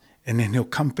house, and then he'll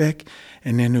come back,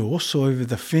 and then he'll also over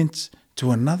the fence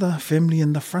to another family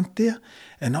in the front there.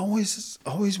 And I always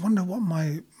wonder what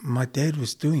my dad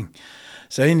was doing.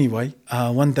 So anyway,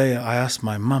 one day I asked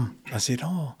my mum, I said,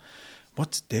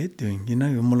 what's Dad doing? He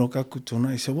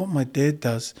said, what my dad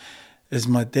does is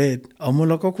my dad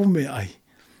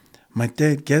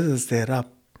gathers that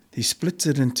up, he splits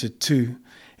it into two,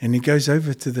 and he goes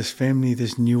over to this family,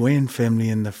 this Nguyen family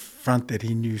in the front that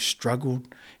he knew struggled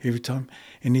every time,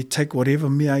 and he'd take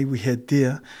whatever mea we had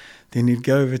there, then he'd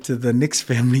go over to the next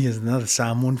family, there's another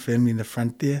Samoan family in the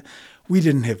front there. We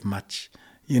didn't have much,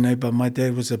 but my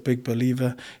dad was a big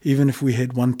believer. Even if we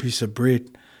had one piece of bread,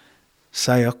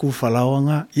 say aku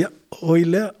whalawanga,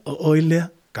 oilea,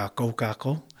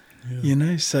 kako.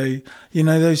 Yeah. So,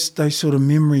 those sort of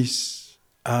memories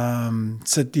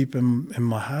sit deep in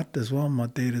my heart as well. My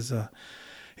dad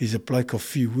he's a bloke of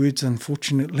few words,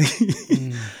 unfortunately.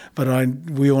 But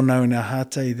we all know in our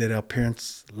heart that our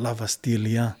parents love us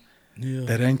dearly. Yeah.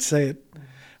 They don't say it.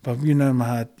 But in my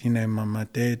heart, my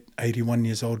dad, 81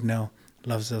 years old now,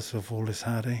 loves us with all his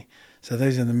heart. So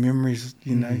those are the memories,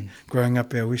 growing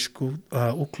up our West School,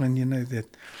 Auckland,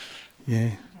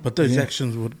 But those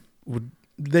actions would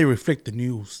they reflect the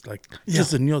news,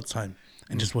 just in your time,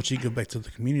 and just what you give back to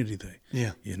the community there.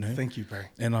 Yeah. Thank you, bro.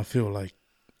 And I feel like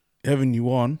having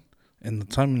you on and the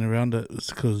timing around it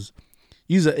is because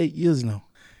you're 8 years now.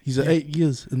 He's 8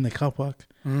 years in the car park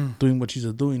doing what he's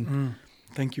doing.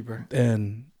 Thank you, bro.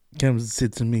 And Cam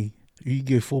said to me, you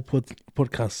get 4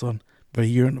 podcasts on, but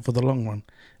you're in it for the long run.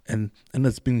 And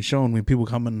it's been shown when people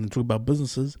come in and talk about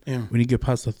businesses, when you get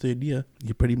past the 3rd year,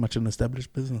 you're pretty much an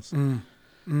established business.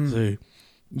 So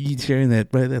you sharing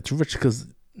that, bro, that's rich because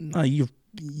you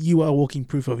are walking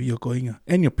proof of your going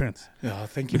and your parents. Yeah,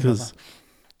 thank you, because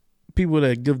people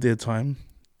that give their time,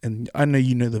 and I know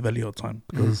you know the value of time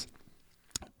because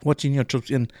watching your trips,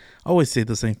 and I always say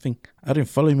the same thing. I don't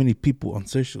follow many people on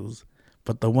socials,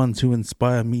 but the ones who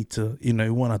inspire me to,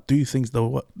 want to do things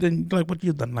then like what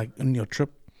you've done, like in your trip,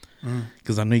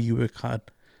 because I know you work hard.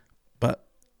 But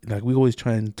like we always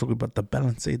try and talk about the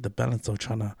balance of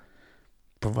trying to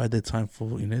provide their time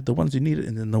for the ones who need it,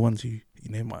 and then the ones who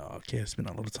might I spend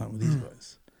a lot of time with these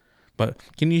guys. But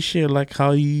can you share like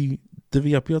how you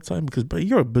divvy up your time? Because bro,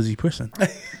 you're a busy person.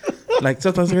 Like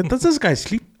sometimes I go, does this guy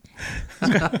sleep?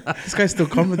 This guy's still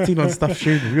commenting on stuff,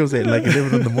 sharing reels at like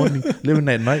 11 in the morning, 11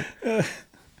 at night.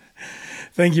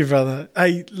 Thank you, brother.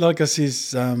 Hey, like I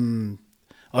says,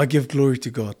 I give glory to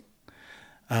God.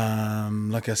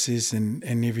 Like I says,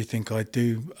 in everything I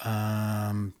do,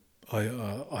 I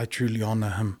truly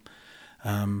honour Him.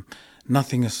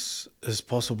 Nothing is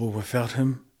possible without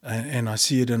Him, and I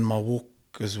see it in my walk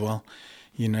as well.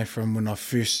 From when I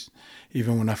first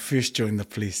joined the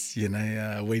police,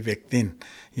 way back then,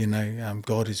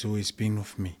 God has always been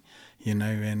with me,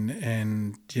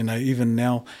 and even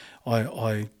now,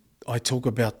 I talk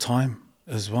about time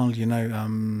as well,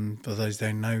 for those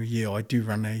that don't know, I do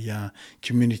run a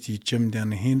community gym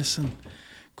down in Henderson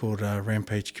called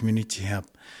Rampage Community Hub.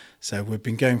 So we've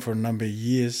been going for a number of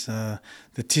years. The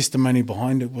testimony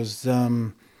behind it was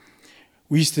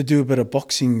we used to do a bit of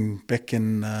boxing back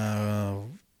in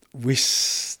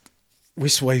West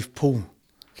Wave Pool.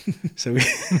 So we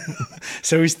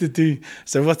so we used to do.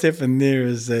 So what's happened there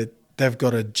is that they've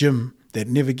got a gym that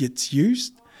never gets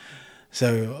used.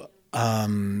 So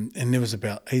and there was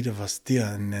about 8 of us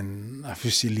there, and then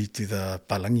officially to the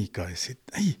Palangi guy said,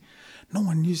 "Hey, no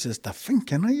one uses the thing,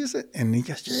 can I use it?" And he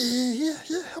goes,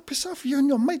 yeah, help yourself, you and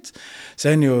your mates. So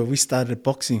anyway, we started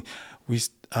boxing. We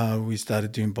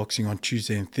started doing boxing on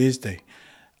Tuesday and Thursday.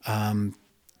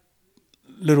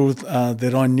 Little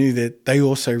that I knew that they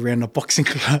also ran a boxing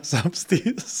class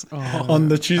upstairs on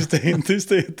the Tuesday and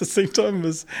Thursday at the same time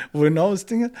as when I was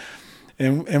doing it.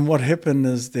 And what happened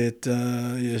is that,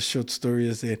 short story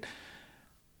is that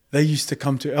they used to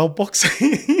come to our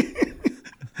boxing.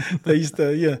 They used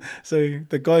to, So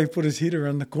the guy put his head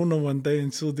around the corner one day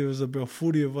and saw there was about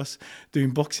 40 of us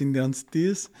doing boxing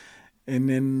downstairs. And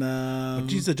then...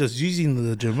 but you are just using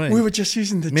the gym, eh? We were just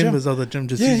using the gym. Members of the gym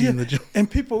just using the gym. And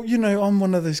people, I'm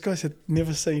one of those guys that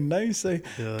never say no. So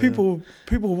people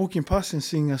walking past and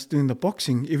seeing us doing the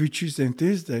boxing every Tuesday and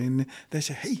Thursday, and they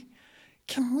say, "Hey,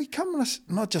 can we come?"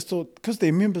 And I just thought, because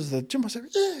they're members of the gym, I said,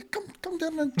 "Yeah, come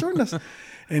down and join us."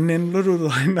 And then little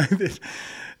did I know that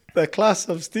the class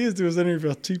upstairs, there was only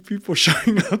about 2 people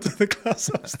showing up to the class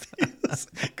upstairs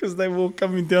because they were all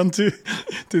coming down to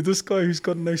this guy who's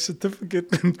got no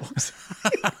certificate in boxing.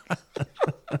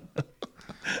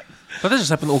 But that just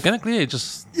happened organically. It's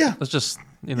just just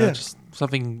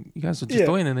something you guys were just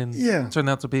doing, and then it turned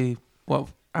out to be how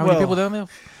many people down there?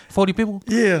 40 people.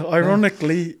 Yeah,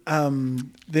 ironically,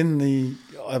 then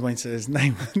I won't say his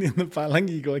name. Then the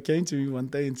Palangi guy came to me one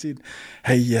day and said,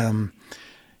 "Hey,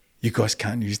 you guys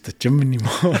can't use the gym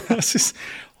anymore." And I says,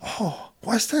 "Oh,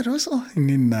 why's that also?" And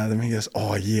then the man goes,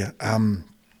 "Oh, yeah.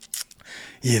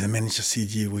 The manager said,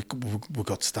 we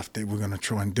got stuff that we're going to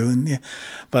try and do in there."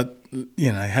 But,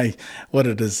 hey, what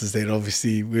it is that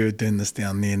obviously we were doing this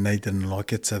down there and they didn't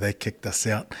like it, so they kicked us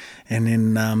out. And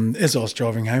then as I was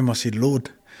driving home, I said, "Lord,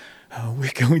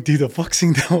 where can we do the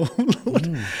boxing now,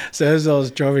 Lord?" So as I was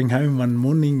driving home one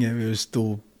morning, it was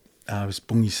still... I was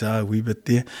pungi a wee bit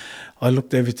there. I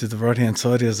looked over to the right-hand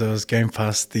side as I was going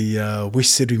past the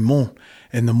West City Mall,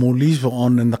 and the mall leaves were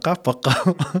on in the kapaka.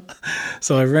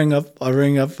 So I rang up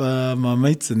my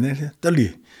mates and they said,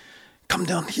 "Come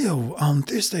down here on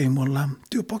Thursday and we'll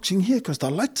do boxing here because the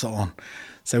lights are on."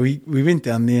 So we went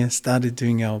down there, started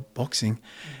doing our boxing,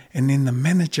 and then the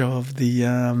manager of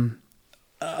the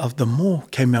mall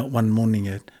came out one morning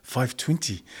at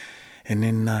 5:20, and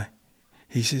then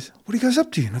he says, "What are you guys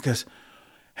up to?" And I goes,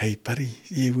 "Hey, buddy,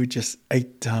 we just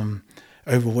 8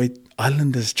 overweight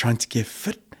islanders trying to get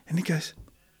fit." And he goes,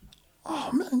 "Oh,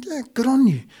 man, yeah, good on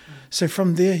you." So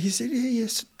from there, he said,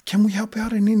 "Yes, can we help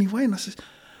out in any way?" And I says,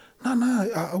 No,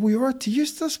 are we all right to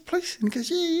use this place?" And he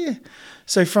goes, yeah.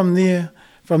 So from there,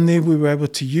 we were able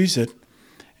to use it.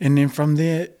 And then from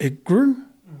there, it grew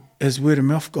as word of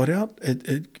mouth got out.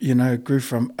 It grew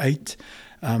from 8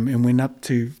 and went up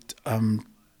to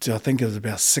I think it was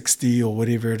about 60 or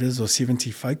whatever it is, or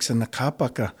 70 folks in the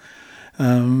kāpaka.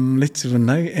 Let's even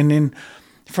know. And then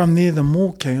from there, the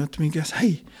mall came up to me and goes,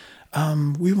 "Hey,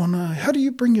 how do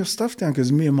you bring your stuff down?"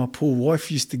 Because me and my poor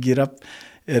wife used to get up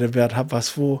at about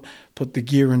 4:30, put the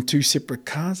gear in 2 separate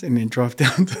cars and then drive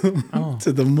down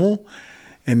to the mall.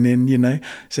 And then,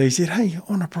 so he said, "Hey, I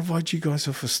want to provide you guys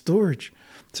with a storage."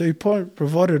 So he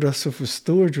provided us with a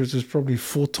storage, which was probably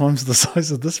 4 times the size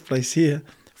of this place here,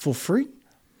 for free.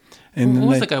 And what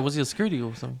was the guy? Was he a security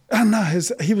or something? Oh, no,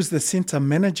 he was the centre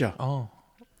manager. Oh.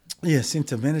 Yeah,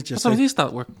 centre manager. So he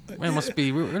start work? It must be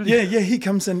early. Yeah, he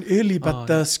comes in early, but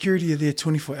the security are there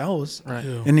 24 hours. Right.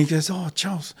 Yeah. And he goes, "Oh,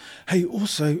 Charles, hey,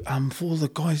 also for all the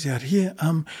guys out here,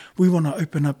 we want to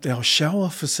open up our shower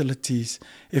facilities.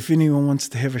 If anyone wants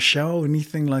to have a shower or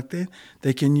anything like that,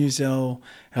 they can use our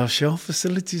shower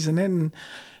facilities and that." And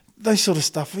those sort of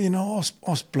stuff, I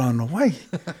was blown away.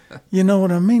 You know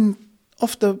what I mean?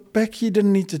 Off the back, he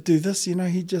didn't need to do this.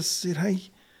 He just said,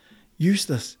 "Hey, use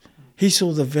this." He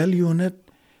saw the value in it.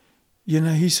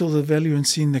 He saw the value in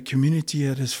seeing the community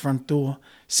at his front door,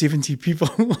 70 people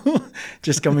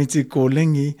just coming to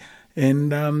Kolengi.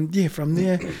 And, from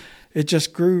there, it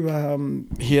just grew.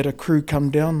 He had a crew come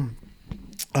down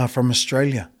from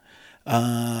Australia,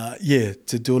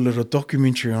 to do a little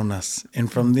documentary on us.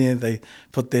 And from there, they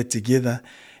put that together,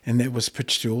 and that was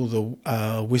pitched to all the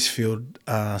Westfield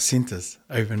centres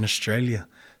over in Australia.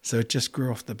 So it just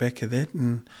grew off the back of that.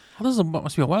 And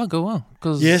must be a while ago,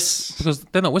 huh? Yes. Because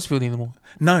they're not Westfield anymore.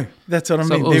 No, that's what I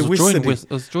mean. It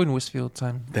was during Westfield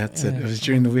time. That's it. It was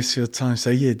during the Westfield time.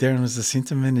 So, Darren was the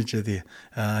centre manager there.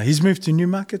 He's moved to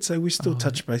Newmarket, so we still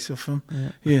touch base with him.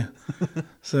 Yeah.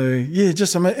 So,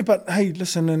 just amazing. But, hey,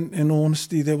 listen, in all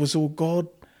honesty, that was all God.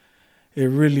 It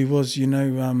really was.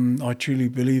 I truly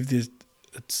believe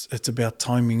it's about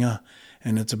timing up,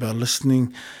 and it's about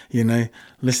listening.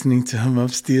 Listening to him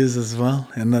upstairs as well,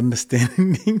 and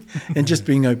understanding, and just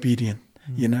being obedient.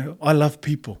 I love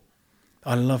people.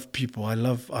 I love people. I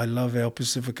love our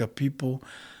Pacifica people.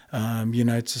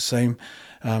 It's the same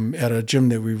at a gym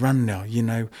that we run now.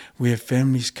 We have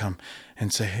families come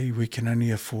and say, hey, we can only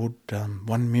afford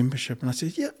one membership. And I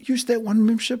said, yeah, use that one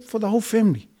membership for the whole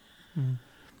family. Mm.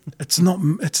 It's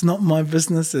not my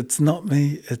business. It's not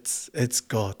me. It's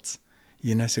God's.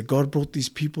 So God brought these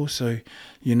people. So,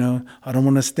 I don't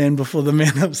want to stand before the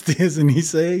man upstairs and he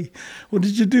say, hey, what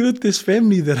did you do with this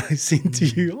family that I sent to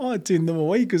you? Oh, I turned them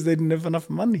away because they didn't have enough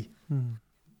money. Mm.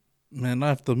 Man, I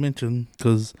have to mention,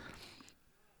 because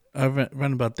I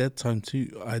ran about that time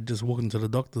too. I just walked into the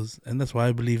doctors, and that's why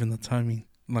I believe in the timing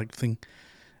thing.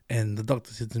 And the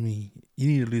doctor said to me, you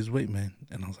need to lose weight, man.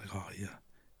 And I was like, oh, yeah.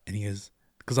 And he goes,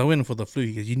 because I went in for the flu,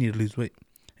 he goes, you need to lose weight.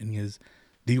 And he goes,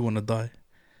 do you want to die?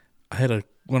 I had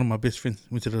one of my best friends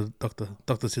went to the doctor.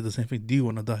 Doctor said the same thing, do you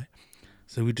want to die?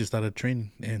 So we just started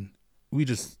training, and we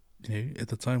just, at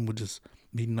the time, we're just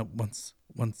meeting up once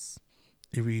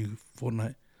every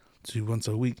fortnight to once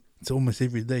a week, to almost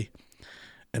every day.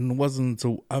 And it wasn't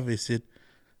until Ave said,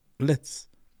 because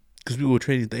we were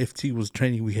training, the FT was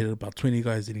training, we had about 20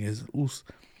 guys, and he goes,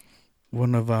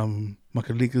 one of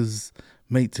Makalika's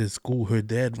mates at school, her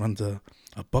dad runs a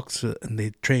boxer, and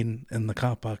they train in the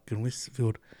car park in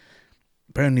Westfield.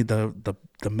 Apparently the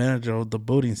manager of the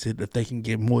building said if they can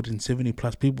get more than 70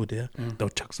 plus people there, they'll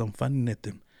chuck some funding at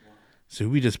them. So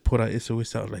we just put our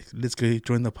SOS out, like, let's go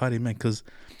join the party, man, because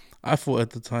I thought at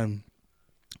the time,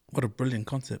 what a brilliant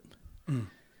concept.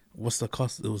 What's the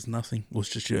cost? It was nothing. It was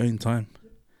just your own time.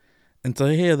 And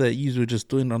to hear that you were just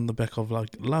doing it on the back of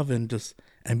love and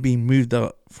being moved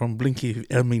out from Blinky,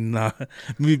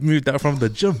 moved out from the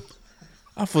gym.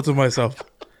 I thought to myself,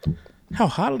 how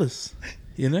heartless,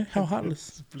 how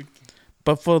heartless.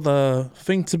 But for the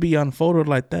thing to be unfolded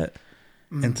like that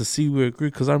and to see where it grew,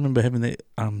 because I remember having that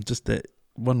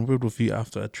one word with you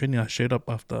after a training. I showed up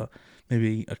after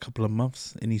maybe a couple of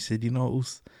months, and he said, it'll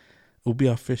be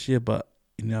our first year, but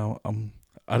I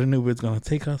don't know where it's gonna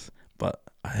take us, but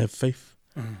I have faith.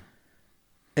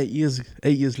 8 years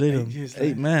later,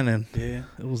 man, and it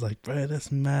was like, bro,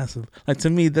 that's massive. Like, to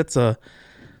me, that's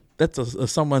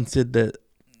someone said that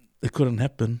it couldn't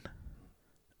happen.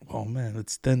 Oh man, it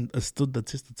stood the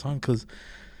test of time, because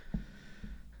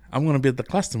I'm gonna be at the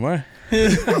class tomorrow.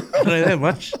 I don't know that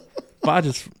much, but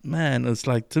it's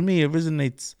like, to me it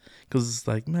resonates, because it's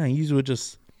like, man, you were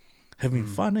just having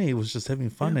fun. It was just having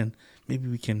fun, and maybe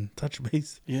we can touch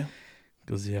base. Yeah.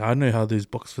 Because I know how those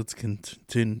box fits can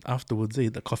turn afterwards.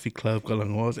 The coffee club, are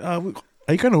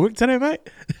you going to work today, mate?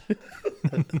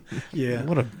 Yeah.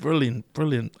 What a brilliant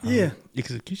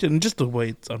execution. And just the way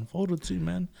it's unfolded too,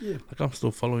 man. Yeah. Like, I'm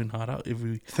still following hard out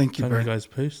every time you guys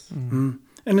post. And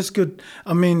it's good.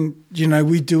 I mean,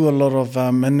 we do a lot of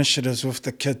initiatives with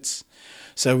the kids.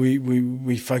 So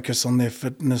we focus on their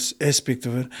fitness aspect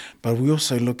of it, but we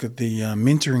also look at the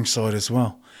mentoring side as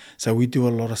well. So we do a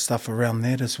lot of stuff around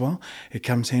that as well. It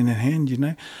comes hand in hand,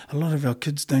 A lot of our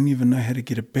kids don't even know how to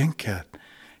get a bank card,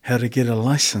 how to get a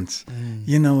license.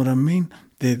 You know what I mean?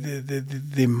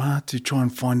 They're mad to try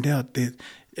and find out.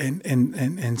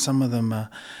 And some of them are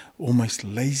almost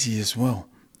lazy as well,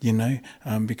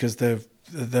 because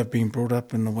they've been brought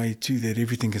up in a way too that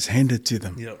everything is handed to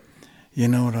them. Yep. You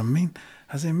know what I mean?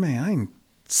 I say, man, I ain't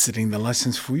sitting the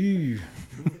license for you.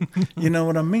 You know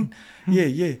what I mean? Yeah,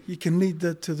 you can lead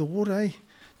that to the water, eh?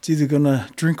 It's either going to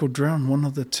drink or drown, one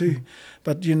of the two.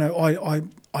 But,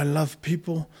 I love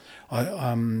people.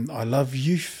 I love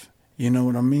youth. You know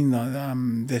what I mean?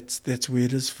 That's where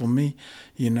it is for me.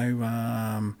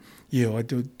 I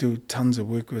do tons of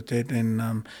work with that.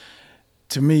 And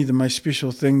to me, the most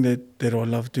special thing that I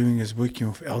love doing is working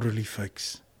with elderly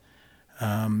folks.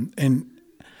 And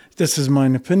this is my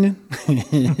opinion,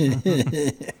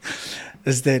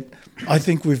 is that I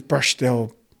think we've brushed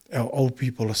our old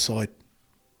people aside.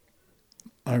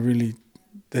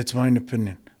 That's my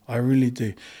opinion. I really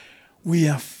do. We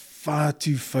are far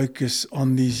too focused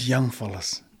on these young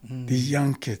fellas, these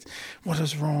young kids. What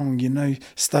is wrong?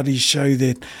 Studies show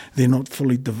that they're not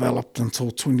fully developed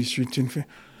until 23, 24.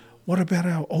 What about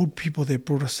our old people that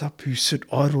brought us up who sit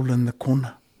idle in the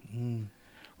corner?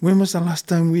 When was the last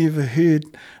time we ever heard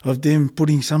of them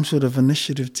putting some sort of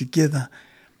initiative together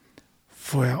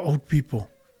for our old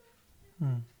people?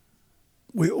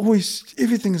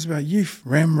 Everything is about youth,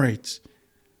 ram rates.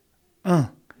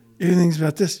 Everything's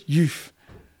about this, youth.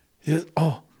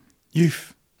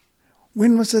 Youth.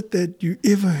 When was it that you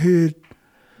ever heard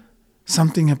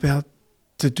something about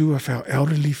to do with our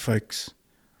elderly folks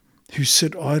who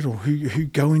sit idle, who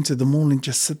go into the mall and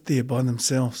just sit there by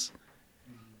themselves.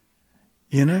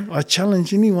 You know, I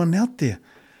challenge anyone out there,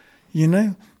 you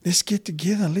know, let's get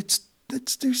together, let's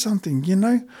do something, you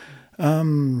know.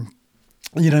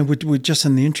 You know, we're just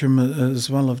in the interim as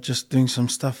well of just doing some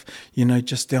stuff, you know,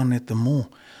 just down at the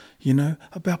mall, you know,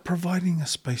 about providing a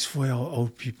space for our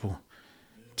old people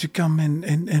to come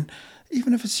and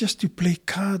even if it's just to play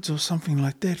cards or something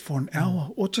like that for an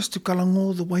hour, or just to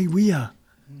kalango the way we are.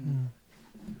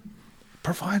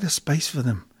 Provide a space for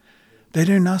them. They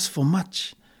don't ask for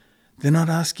much. They're not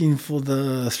asking for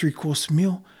the 3-course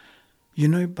meal, you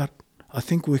know, but I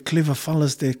think we're clever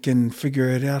fellas that can figure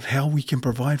it out how we can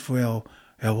provide for our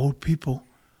old people.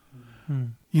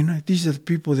 You know, these are the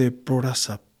people that brought us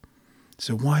up.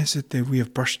 So why is it that we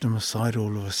have brushed them aside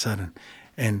all of a sudden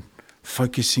and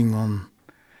focusing on,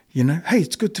 you know, hey,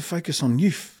 it's good to focus on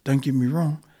youth, don't get me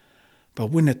wrong,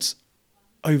 but when it's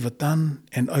overdone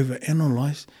and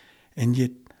overanalyzed, and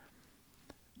yet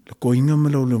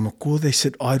they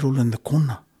sit idle in the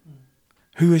corner.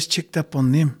 Who has checked up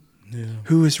on them? Yeah.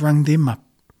 Who has rung them up?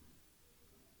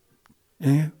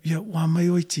 Yeah, wā mai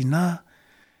oiti nā.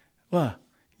 Wā,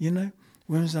 you know,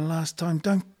 when was the last time?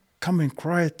 Don't come and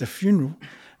cry at the funeral.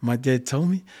 My dad told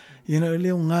me, you know,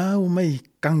 leo ngā o mai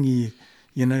kangi,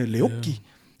 you know, leoki.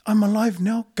 I'm alive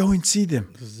now, go and see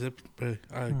them. Bro,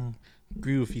 I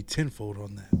agree with you tenfold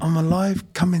on that. I'm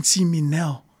alive, come and see me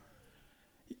now.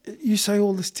 You say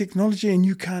all this technology and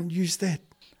you can't use that.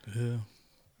 Yeah.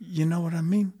 You know what I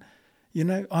mean? You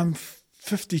know, I'm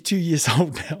 52 years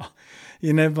old now,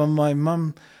 you know, but my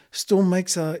mum still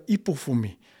makes a ipo for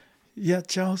me. Yeah,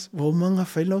 Charles, wa manga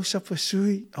whailau sapa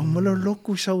sui, a mala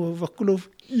loku sawa wakulo.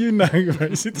 You know,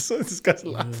 right? So this guy's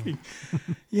laughing.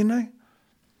 You know,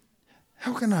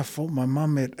 how can I fault my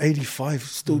mum at 85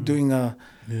 still doing a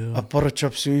para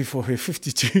chop suey for her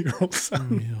 52-year-old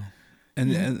son? Yeah.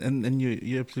 And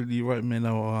you're absolutely right, man.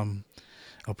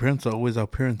 Our parents are always our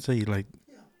parents, say, like,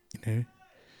 you know,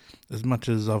 as much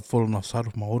as I've fallen outside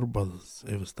of my older brothers,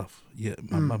 ever stuff, yeah,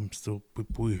 my mum still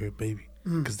pui her baby,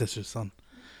 because that's her son,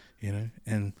 you know.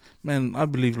 And man, I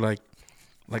believe like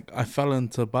I fell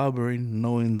into barbering,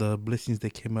 knowing the blessings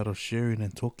that came out of sharing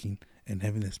and talking and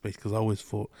having that space, because I always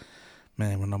thought,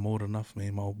 man, when I'm old enough,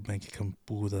 man, my old man can come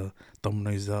pull the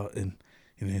dominoes out and,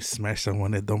 you know, smash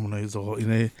someone at dominoes, or, you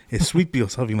know, a sweepy or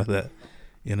something like that,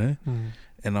 you know.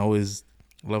 And I always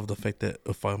love the fact that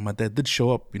if my dad did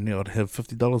show up, you know, I'd have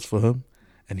 $50 for him,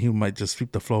 and he might just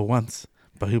sweep the floor once,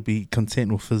 but he'll be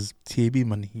content with his TAB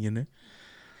money, you know.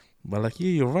 But like, yeah,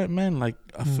 you're right, man. Like,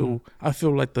 I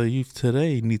feel like the youth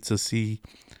today need to see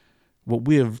what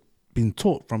we have been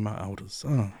taught from our elders,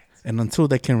 and until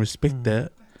they can respect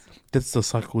that, that's the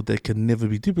cycle that can never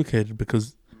be duplicated,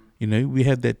 because, you know, we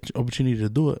had that opportunity to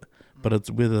do it, but it's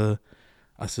whether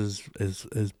us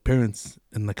as parents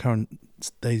in the current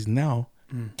days now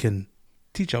can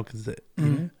teach our kids that, you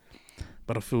know.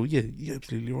 But I feel, yeah, you're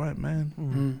absolutely right,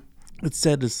 man. It's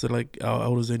sad as like our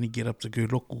elders only get up to go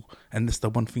local, and that's the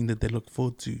one thing that they look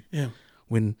forward to. Yeah.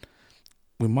 When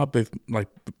my both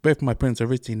my parents are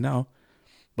resting now,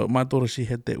 but my daughter, she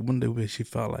had that window where she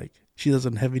felt like she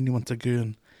doesn't have anyone to go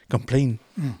and complain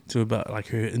to about like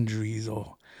her injuries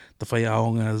or the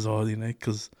whaiaongas, or, you know,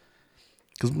 because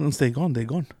once they're gone,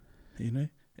 you know,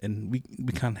 and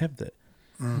we can't have that.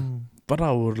 But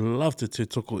I would love to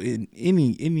talk in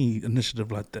any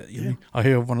initiative like that. You know, I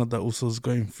hear of one of the usos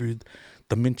going through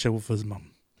dementia with his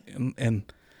mum, and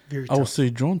I was so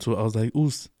drawn to it. I was like,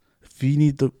 Us, if you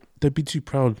need don't be too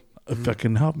proud. If I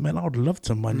can help, man, I would love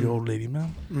to mind your old lady,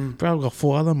 man. But I've got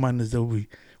 4 other miners that will be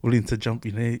willing to jump,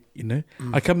 you know.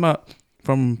 I come out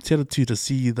from Te Aratu to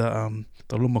see the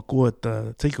Lumako at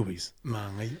the takeaways.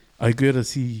 I go to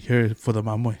see her for the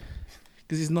mamoe.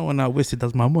 Because there's no one out west that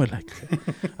does mamoe like her.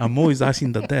 I'm always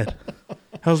asking the dad,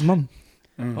 how's mum?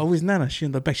 Always Nana, she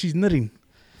in the back, she's knitting.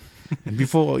 And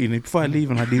before I leave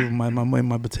and I leave my mamoe and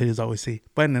my potatoes, I always say,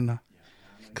 bye Nana.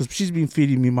 Because she's been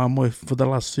feeding me mamoe for the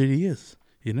last 30 years,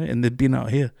 you know, and they've been out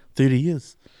here 30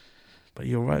 years. But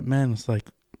you're right, man, it's like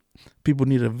people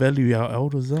need to value our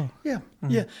elders. Yeah.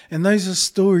 And those are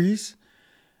stories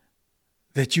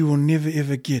that you will never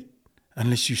ever get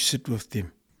unless you sit with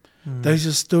them. Those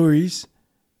are stories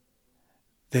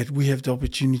that we have the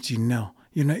opportunity now.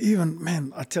 You know, even,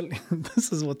 man, I tell you,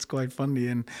 this is what's quite funny.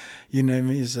 And, you know,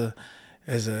 me as a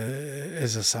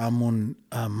Samoan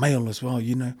male as well,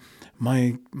 you know,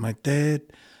 my dad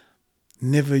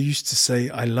never used to say,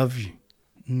 I love you.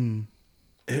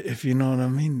 If you know what I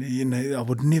mean, you know, I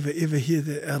would never ever hear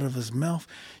that out of his mouth,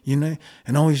 you know.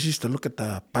 And I always used to look at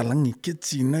the palangi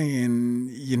kids, you know, and,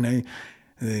 you know,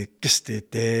 they kiss their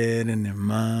dad and their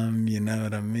mum, you know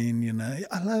what I mean? You know,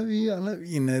 I love you,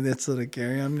 you know, that sort of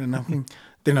carry on. And I think,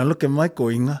 then I look at my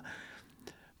koinga,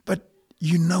 but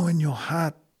you know in your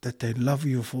heart that they love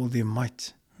you with all their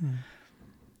might.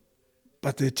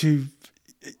 But they're too,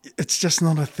 it's just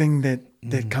not a thing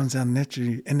that comes out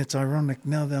naturally. And it's ironic,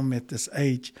 now that I'm at this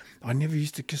age, I never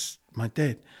used to kiss my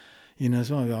dad. You know,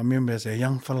 so I remember as a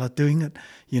young fella doing it,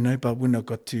 you know, but when I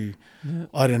got to,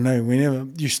 I don't know, whenever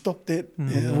you stop that,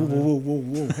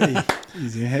 whoa, hey,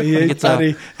 easy, hey, Get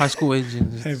buddy. to high school age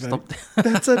and just Hey, stop.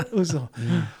 That's it. Also.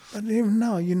 But even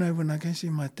now, you know, when I go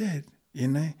see my dad, you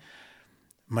know,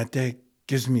 my dad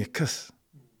gives me a kiss.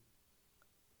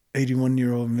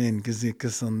 81-year-old man gives me a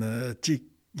kiss on the cheek,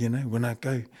 you know, when I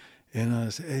go. And I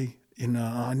say, hey, you know,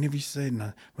 I never used to say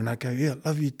no. When I go, yeah,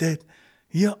 love you, Dad.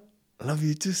 Yeah, love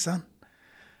you too, son.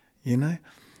 You know?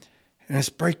 And it's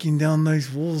breaking down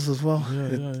those walls as well.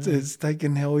 It's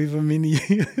taken however many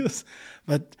years.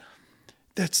 But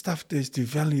that stuff there's to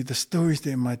value, the stories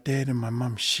that my dad and my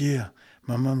mum share.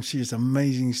 My mum shares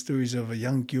amazing stories of a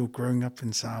young girl growing up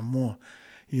in Samoa,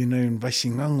 you know, in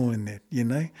Vaishingango and that, you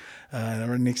know,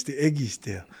 right next to Eggies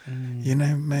there. You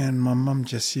know, man, my mum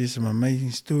just shares some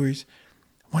amazing stories.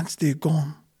 Once they're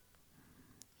gone,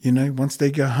 you know, once they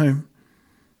go home,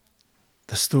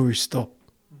 the stories stop.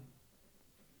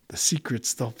 The secret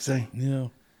stops, eh? Yeah.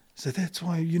 So that's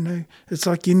why, you know, it's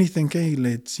like anything, eh,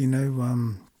 lads, you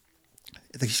know,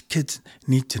 these kids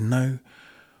need to know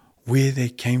where they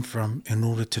came from in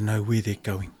order to know where they're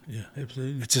going. Yeah,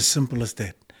 absolutely. It's as simple as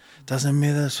that. Doesn't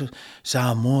matter,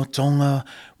 Samoa, Tonga,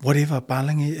 whatever,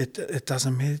 Palangi, it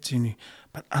doesn't matter to you.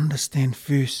 But understand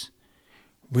first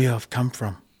where I've come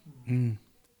from,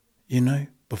 you know,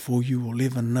 before you will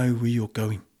ever know where you're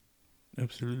going.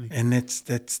 Absolutely. And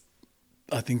that's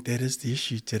I think that is the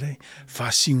issue today.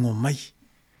 Whasingo mai.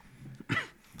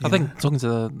 I think talking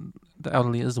to the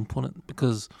elderly is important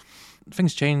because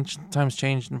things change, times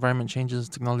change, environment changes,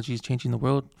 technology is changing the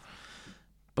world.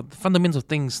 But the fundamental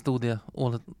things still there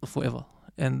all forever.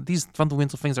 And these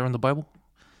fundamental things are in the Bible.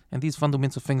 And these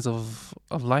fundamental things of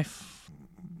life,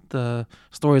 the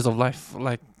stories of life,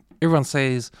 like everyone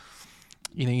says,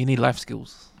 you know, you need life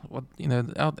skills. What, you know,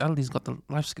 the elderly's got the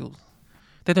life skills.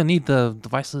 They don't need the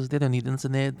devices. They don't need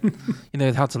internet. You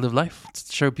know, how to live life,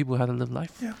 to show people how to live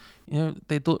life. Yeah. You know,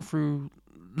 they do it through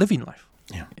living life.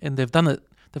 Yeah. And they've done it.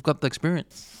 They've got the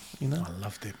experience, you know. I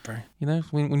love that, bro. You know,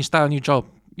 when you start a new job,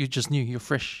 you're just new, you're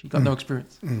fresh, you got no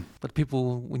experience. But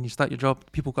people, when you start your job,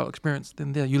 people got experience.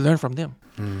 Then you learn from them.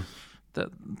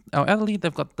 Our elderly,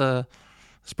 they've got the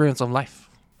experience of life,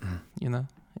 you know.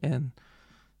 And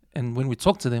when we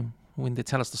talk to them, when they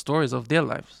tell us the stories of their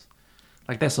lives,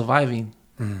 like they're surviving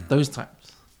those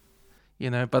times, you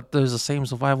know. But those same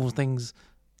survival things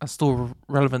are still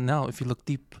relevant now if you look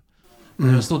deep.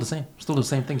 They're still the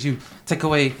same things. You take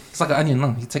away, it's like an onion,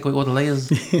 no? You take away all the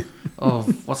layers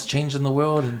of what's changed in the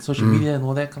world and social media and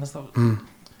all that kind of stuff.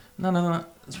 No,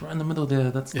 it's right in the middle there.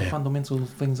 That's the fundamental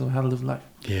things of how to live life.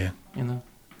 Yeah. You know.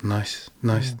 Nice.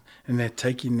 And they're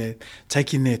taking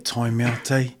their time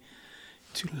out, eh,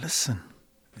 to listen.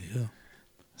 Yeah.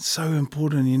 So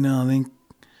important, you know. I think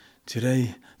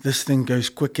today this thing goes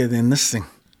quicker than this thing.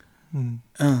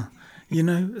 You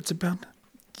know, it's about,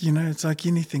 you know, it's like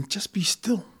anything. Just be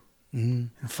still.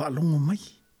 And whaalongo mai.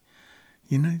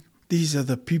 You know, these are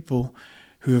the people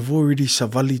who have already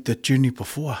savali the journey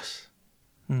before us.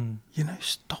 You know,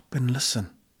 stop and listen.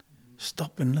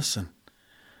 Stop and listen.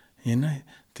 You know,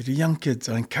 to the young kids,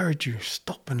 I encourage you,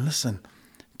 stop and listen.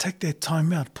 Take that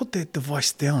time out. Put that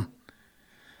device down.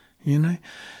 You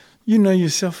know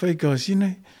yourself, hey guys, you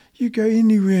know, you go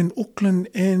anywhere in Auckland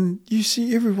and you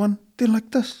see everyone, they're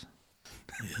like this.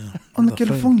 Yeah. On the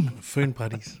kerafungi. Phone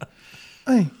parties.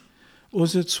 Hey, or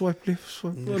is it swipe left,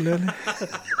 swipe right?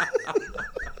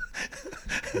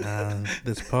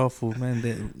 That's powerful, man.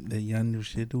 That young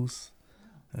schedules,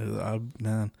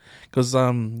 man. Because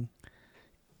when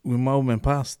my old man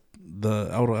passed, the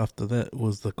elder after that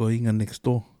was the koinga next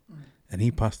door, and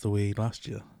he passed away last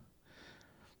year.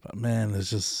 But man, it's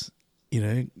just, you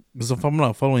know, because if I'm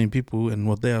not following people and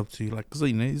what they're up to, like, because,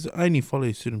 you know, I only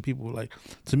follow certain people. Like,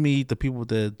 to me, the people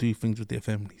that do things with their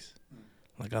families.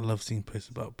 Like, I love seeing posts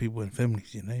about people and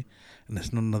families, you know, and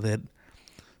it's none of that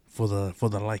for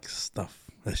the likes stuff.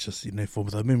 That's just, you know, for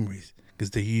the memories,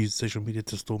 because they use social media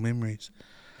to store memories.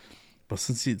 But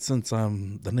since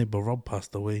the neighbor Rob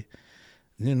passed away,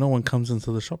 you know, no one comes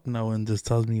into the shop now and just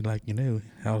tells me, like, you know,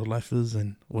 how life is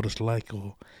and what it's like,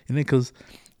 or, you know, because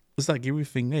it's like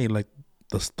everything, eh? Like,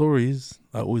 the stories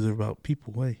are always about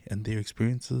people, eh? And their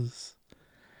experiences.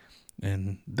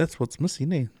 And that's what's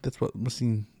missing, eh? That's what's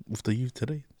missing with the youth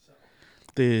today.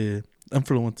 their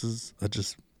influencers are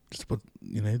just what,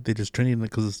 they're just trending it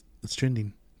because it's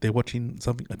trending. They're watching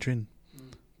something, a trend.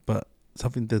 But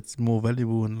something that's more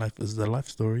valuable in life is the life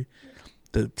story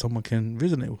that someone can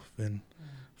resonate with and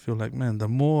feel like, man, the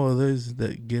more of those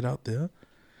that get out there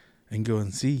and go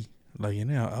and see, like,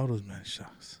 our elders, man,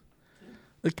 shucks.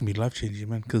 It can be life-changing,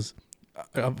 man, because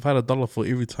I've had $1 for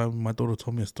every time my daughter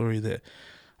told me a story that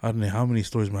I don't know how many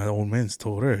stories my old man's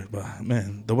told her, but,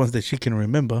 man, the ones that she can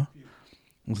remember,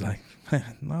 I was like,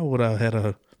 man, I would have had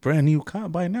a brand new car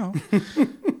by now.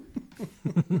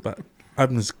 But I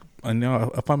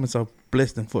find myself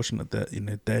blessed and fortunate that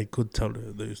Dad could tell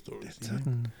her those stories.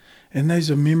 And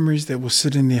those are memories that will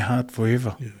sit in their heart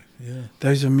forever. Yeah.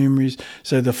 Those are memories.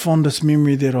 So the fondest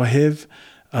memory that I have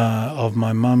of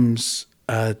my mum's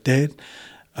dad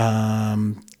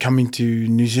coming to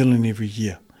New Zealand every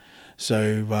year.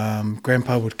 So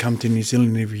Grandpa would come to New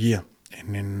Zealand every year.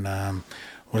 And then,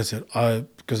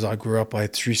 because I grew up, I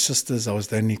had 3 sisters. I was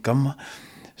the only kama.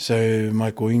 So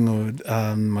my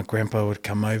koinga my grandpa would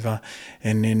come over.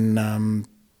 And then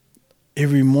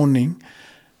every morning,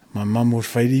 my mum would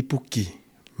whairi puki,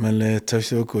 mele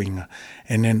tausua koinga.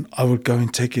 And then I would go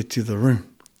and take it to the room,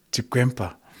 to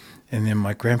Grandpa. And then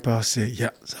my grandpa would say,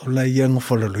 so la ia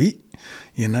ngofalolui,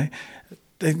 Then I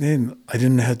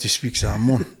didn't know how to speak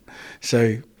Samoan.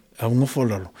 So,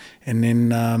 ngofalolo. And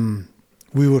then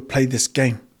we would play this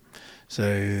game. So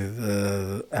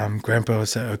the Grandpa would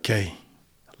say, okay,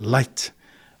 light,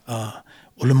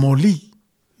 ole moli,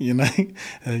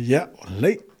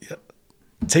 late,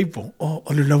 table,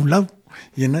 ole lau,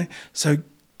 So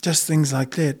just things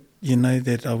like that,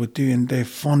 that I would do, and they're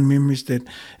fond memories that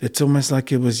it's almost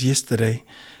like it was yesterday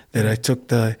that I took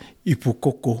the ipu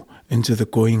koko into the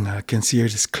koinga. I can see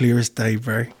it as clear as day,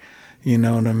 bro. You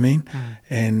know what I mean?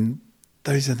 And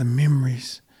those are the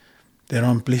memories that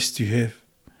I'm blessed to have.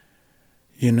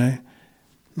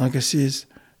 Like I says,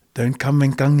 don't come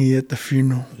and kangi at the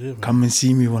funeral. Come and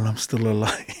see me while I'm still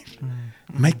alive.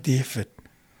 Make the effort.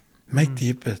 Make the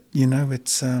effort.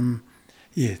 It's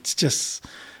it's just,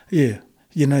 the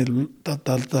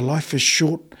life is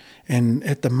short, and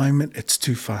at the moment it's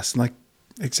too fast.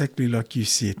 Exactly like you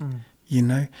said.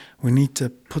 We need to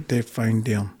put that phone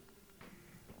down.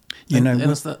 And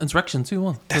it's the interaction too,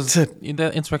 huh? That's it.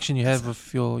 That interaction you had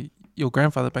with your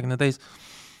grandfather back in the days.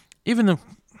 Even if,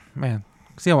 man,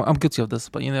 see, I'm guilty of this,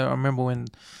 but I remember when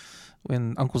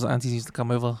uncles and aunties used to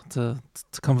come over to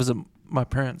come visit my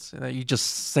parents. You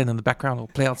just stand in the background or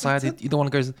play outside. You don't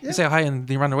want to go. You say hi and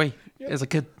then you run away as a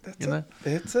kid.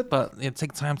 That's it. But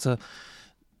take time to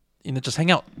just hang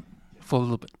out for a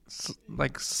little bit.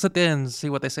 Like sit there and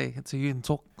see what they say to you and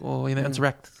talk or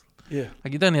interact. Yeah.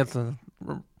 Like you don't have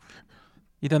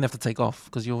to take off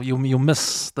because you'll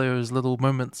miss those little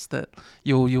moments that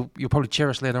you'll probably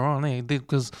cherish later on,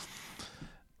 because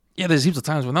there's heaps of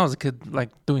times when I was a kid like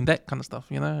doing that kind of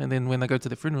stuff, and then when I go to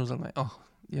the funerals I'm like, oh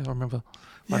yeah, I remember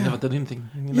I never did anything.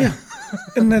 Yeah,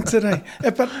 and that's it,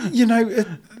 but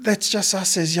that's just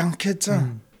us as young kids, huh?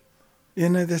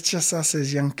 That's just us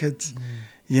as young kids,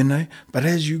 but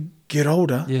as you get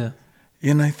older,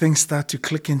 things start to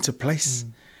click into place.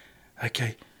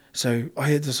 Okay, so I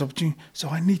had this opportunity. So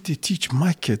I need to teach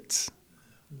my kids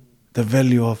the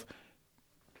value of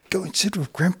go and sit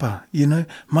with Grandpa.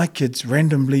 My kids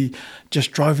randomly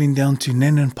just driving down to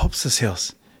Nan and Pop's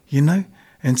house,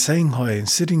 and saying hi and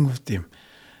sitting with them.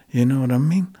 You know what I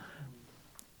mean?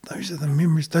 Those are the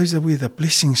memories. Those are where the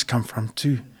blessings come from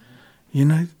too.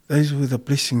 Those are where the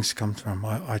blessings come from.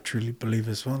 I truly believe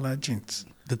as well, gents.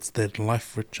 That's that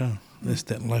life rich, huh? That's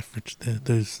that life rich there.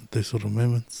 Those sort of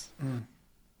moments.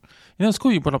 It's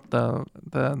cool you brought up the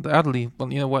elderly, but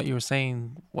what you were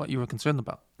saying, what you were concerned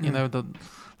about, the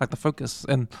focus.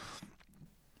 And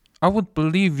I would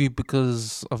believe you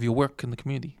because of your work in the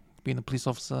community, being a police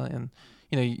officer, and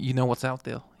you know what's out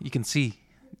there. You can see,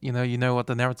 you know what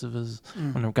the narrative is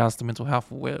in regards to mental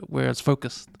health, where it's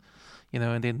focused,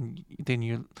 and then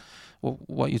you.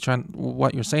 What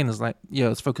you're saying is like,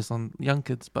 it's focused on young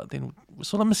kids, but then we're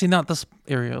sort of missing out this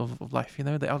area of life,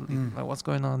 the elderly, like what's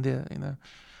going on there,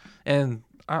 And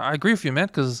I agree with you, man,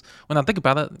 because when I think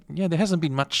about it, there hasn't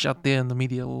been much out there in the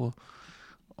media or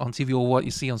on TV or what you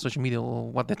see on social media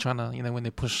or what they're trying to, when they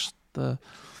push the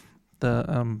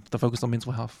focus on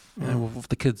mental health, with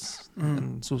the kids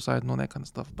and suicide and all that kind of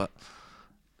stuff. But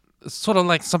it's sort of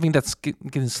like something that's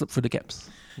getting slipped through the gaps.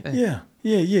 Yeah.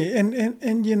 And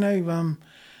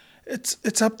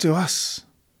it's up to us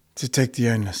to take the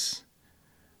onus.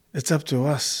 It's up to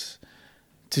us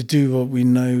to do what we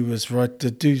know is right, to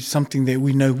do something that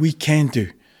we know we can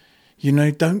do.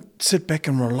 Don't sit back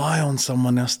and rely on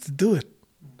someone else to do it.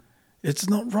 It's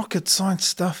not rocket science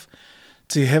stuff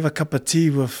to have a cup of tea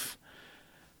with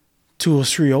 2 or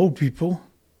 3 old people.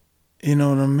 You know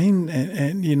what I mean?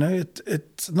 And you know,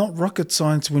 it's not rocket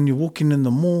science when you're walking in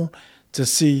the mall to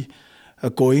see a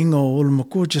koinga or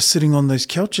olumako just sitting on those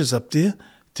couches up there,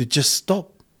 to just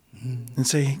stop and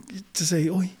say,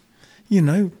 oi, you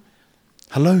know,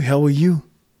 hello, how are you?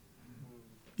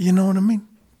 You know what I mean?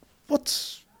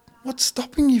 What's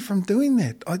stopping you from doing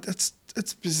that?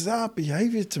 It's bizarre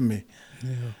behaviour to me.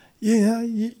 Yeah,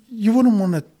 you wouldn't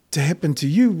want it to happen to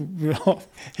you,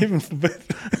 heaven forbid.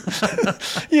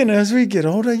 You know, as we get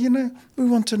older, you know, we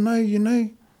want to know, you know,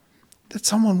 that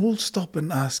someone will stop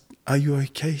and ask, are you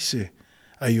okay, sir?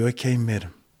 Are you okay,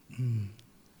 madam?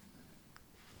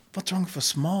 What's wrong with a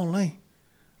smile, eh?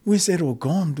 Where's that all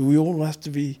gone? Do we all have to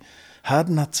be hard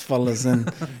nuts, fellas,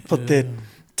 and put that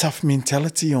tough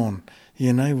mentality on,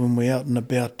 you know, when we're out and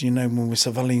about, you know, when we're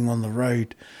surveilling on the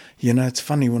road? You know, it's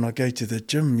funny when I go to the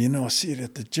gym, you know, I see it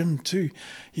at the gym too.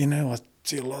 You know, I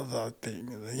see a lot of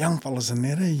the young fellas in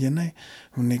there, you know,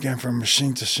 when they're going from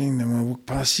machine to machine, they want to walk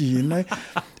past you, know.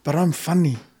 But I'm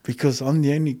funny because I'm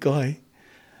the only guy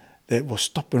that will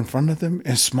stop in front of them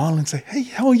and smile and say, hey,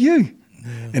 how are you?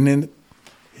 Yeah. And then,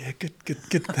 good,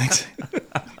 thanks.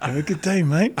 Have a good day,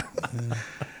 mate. Yeah.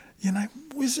 You know,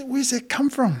 where's that come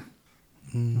from?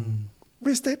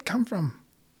 Where's that come from?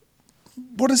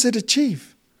 What does it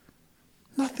achieve?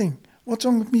 Nothing. What's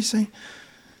wrong with me saying,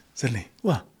 Silly,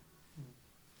 what?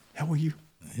 How are you?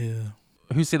 Yeah.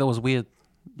 Who said that was weird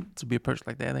to be approached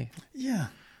like that, eh? Yeah.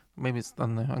 Maybe it's, I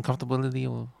don't know, uncomfortability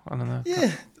or, I don't know.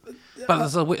 Yeah.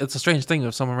 But it's a strange thing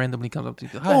if someone randomly comes up to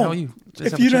you, hi, how are you?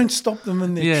 If you don't stop them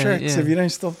in their tracks, if you don't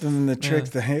stop them in their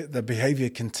tracks, the behaviour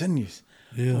continues.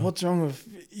 Yeah. Well, what's wrong with,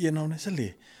 you know,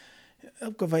 Silly? Oh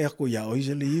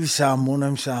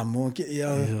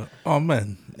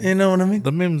man, you know what I mean?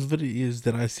 The memes videos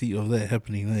that I see of that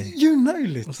happening there, you know,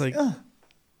 it's like,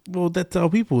 well, that's how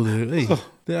people do. Hey,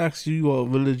 they ask you what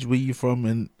village where you from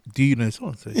and do you know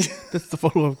so-and-so. That's the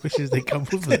follow-up questions they come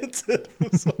with. That's it.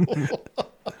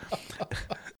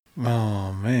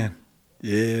 Oh man,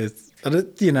 yeah. But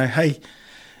it, you know, hey,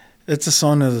 it's a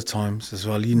sign of the times as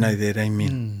well. You know that,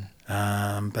 amen.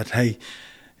 But hey,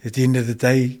 at the end of the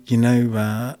day, you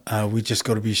know, we just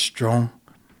got to be strong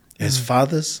as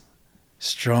fathers,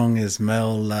 strong as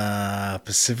male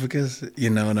Pacificas, you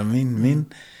know what I mean, men,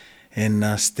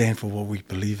 and stand for what we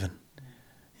believe in.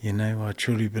 You know, I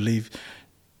truly believe,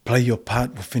 play your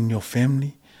part within your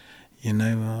family. You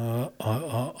know,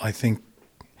 I think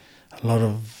a lot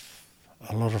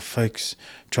of folks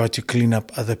try to clean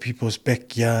up other people's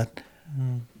backyard,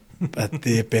 but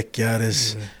their backyard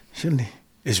is surely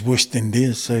is worse than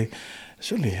theirs. So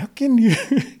surely, how can you?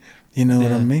 You know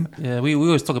what I mean? Yeah, we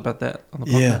always talk about that on the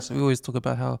podcast. Yeah. We always talk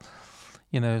about how,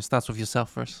 you know, it starts with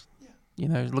yourself first. Yeah. You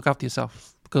know, look after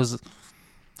yourself, because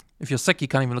if you're sick, you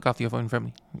can't even look after your own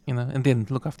family. You know, and then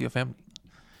look after your family.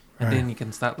 And then you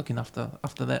can start looking after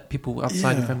that, people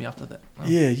outside your family after that.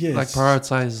 Like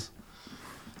prioritize,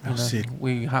 you know,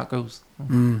 where your heart goes.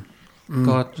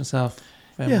 God, yourself,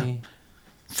 family. Yeah.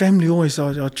 Family always,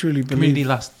 I truly believe. Community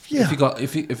last. Yeah.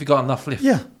 If you got enough left.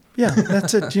 Yeah,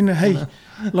 that's it. You know, hey,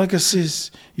 like I says,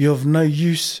 you're of no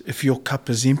use if your cup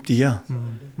is empty.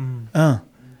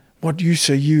 What use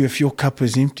are you if your cup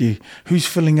is empty? Who's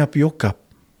filling up your cup?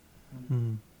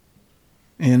 You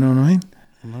know what I mean?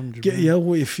 Get your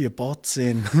way if your bots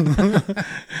and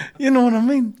you know what I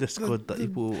mean. That's good that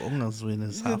people when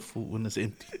it's half full, when it's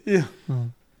empty. Yeah.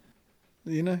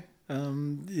 You know,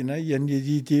 and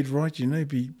you did right. You know,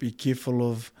 be careful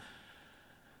of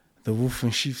the wolf in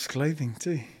sheep's clothing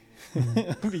too.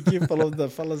 Be careful of the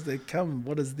fellas that come.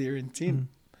 What is their intent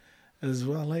as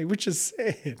well? Eh? Which is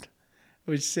sad.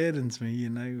 Which saddens me. You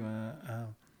know.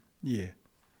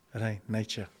 But hey,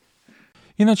 nature.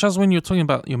 You know, Charles, when you're talking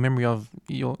about your memory of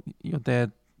your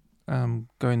dad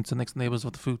going to next neighbors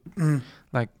with the food,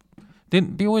 like, do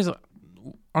you always?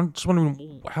 I'm just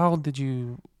wondering, how did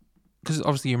you? Because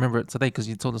obviously you remember it today because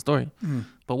you told the story.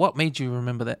 But what made you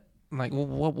remember that? Like,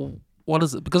 what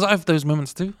is it? Because I have those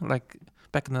moments too. Like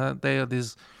back in the day,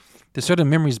 there's certain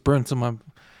memories burned to my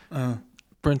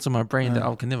brain that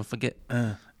I can never forget.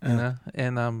 You know,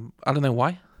 and I don't know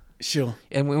why. Sure.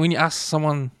 And when you ask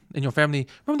someone in your family,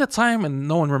 remember that time, and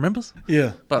no one remembers?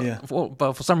 Yeah. But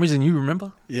for some reason you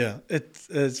remember? Yeah.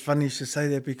 It's funny you should say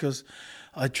that, because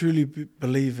I truly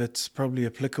believe it's probably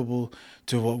applicable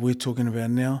to what we're talking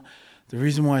about now. The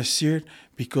reason why I see it,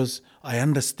 because I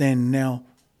understand now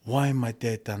why my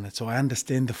dad done it. So I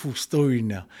understand the full story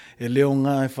now. E leo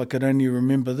ngā, if I could only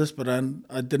remember this, but I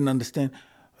didn't understand.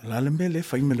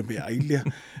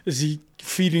 Is he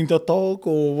feeding the dog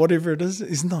or whatever it is?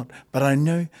 It's not. But I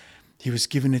know he was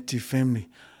giving it to family.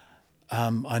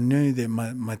 I know that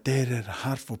my dad had a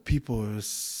heart for people.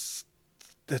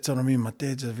 That's what I mean. My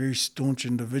dad's a very staunch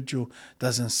individual,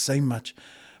 doesn't say much.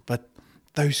 But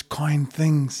those kind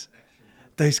things,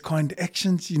 those kind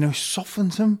actions,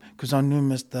 softens him. Because I knew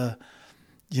him as the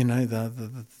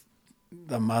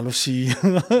Malosi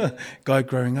guy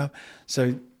growing up.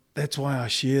 So that's why I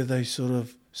share those sort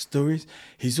of stories.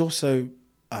 He's also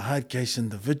a hard case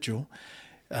individual.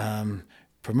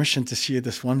 Permission to share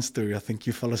this one story. I think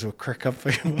you fellas will crack up.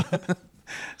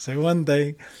 So one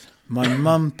day, my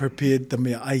mum prepared the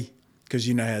mea ai, because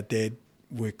you know how Dad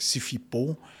works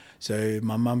sifipo. So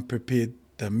my mum prepared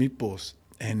the meatballs.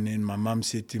 And then my mum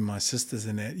said to my sisters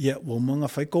and that, mga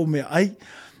whaiko mea ai.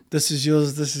 This is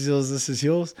yours, this is yours, this is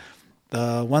yours.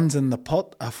 The ones in the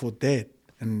pot are for Dad.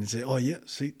 And they say, oh yeah,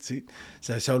 sweet.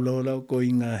 So Saulolo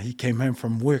going, he came home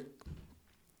from work.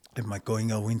 And my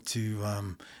goinga went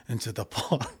into the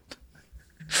pot.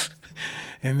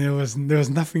 And there was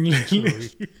nothing left.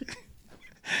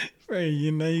 Right,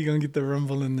 you're going to get the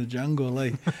rumble in the jungle,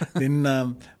 eh? Then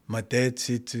my dad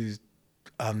said to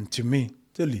me,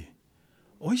 Tili,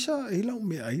 oisa ilo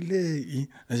me aile.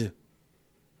 I said,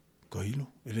 Koilo,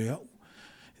 ele au.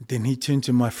 Then he turned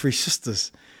to my three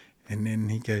sisters, and then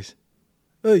he goes,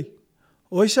 Hey,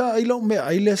 oisa ilo me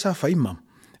aile sa whai, Mum.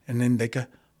 And then they go,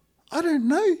 I don't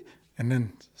know. And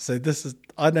then, so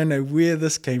I don't know where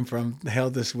this came from, how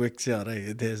this works out.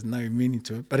 There's no meaning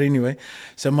to it. But anyway,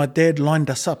 so my dad lined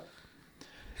us up.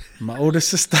 My older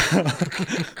sister,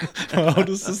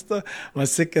 my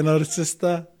second older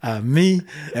sister, me,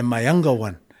 and my younger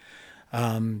one.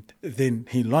 Then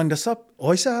he lined us up.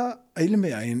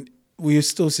 And we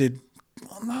still said,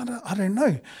 no, I don't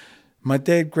know. My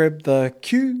dad grabbed the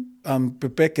cue.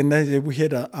 Back in those days, we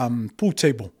had a pool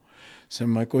table. So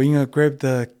my koinga grabbed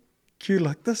the cue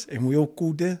like this, and we all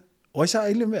called there.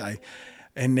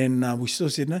 And then we still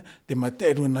said no. Then my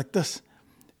dad went like this.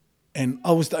 And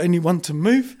I was the only one to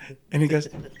move. And he goes,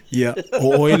 yeah.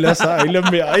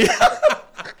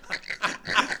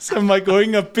 So my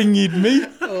goinga pinged me.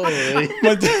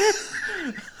 My dad,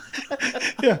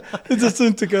 yeah, it just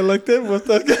seemed to go like that.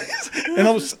 And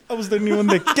I was the only one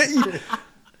that get you.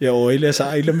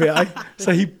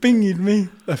 So he pinged me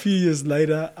a few years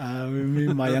later.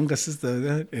 My younger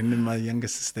sister, and then my younger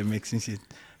sister Maxine said,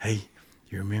 hey,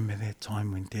 you remember that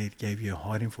time when Dad gave you a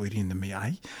hiding for eating the mea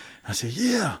ai? I said,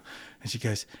 yeah. And she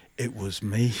goes, it was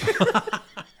me.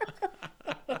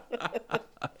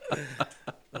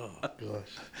 Oh,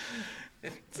 gosh.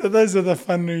 So those are the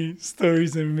funny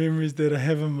stories and memories that I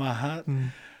have in my heart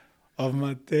of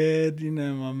my dad,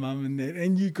 my mum and dad.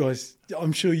 And you guys,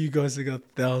 I'm sure you guys have got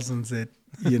thousands that,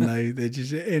 that you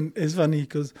share. And it's funny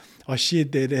because I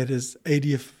shared that at his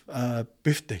 80th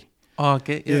birthday. Oh,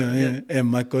 okay. Yeah. And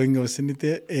my koinga was sitting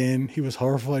there, and he was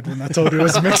horrified when I told him it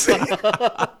was mixing.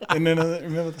 And then I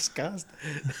remember the scars.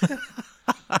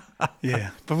 Yeah.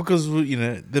 But because,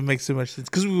 that makes so much sense.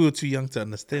 Because we were too young to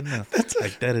understand now.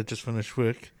 Like, Dad had just finished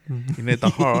work.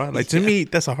 The horror. Like, to me,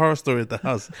 that's a horror story at the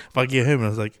house. If I get home and I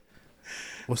was like,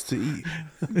 what's to eat?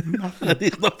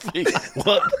 Nothing.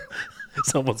 What?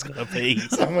 Someone's going to pay.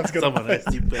 Someone has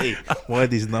to pay. Why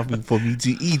there's nothing for me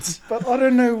to eat? But I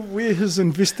don't know where his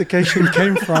investigation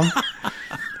came from.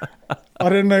 I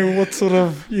don't know what sort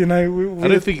of, I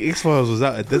don't think X-Files was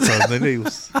out at that time. It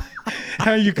was...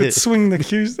 How you could swing the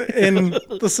cues and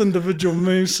this individual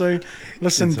moves. So,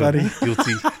 listen, buddy.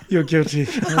 Guilty. You're guilty.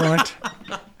 All right.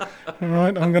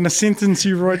 I'm going to sentence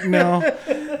you right now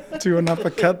to an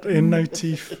uppercut and no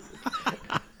teeth.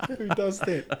 Who does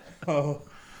that? Oh.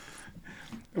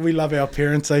 We love our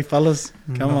parents, fellas?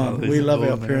 Come on. We love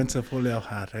our parents with all our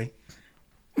heart,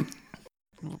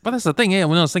 But that's the thing,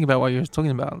 when I was thinking about what you were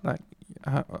talking about, like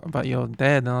about your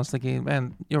dad, and I was thinking,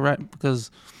 man, you're right, because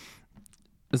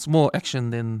it's more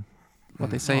action than what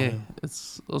they say.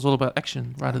 It's all about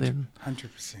action rather than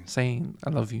 100% saying I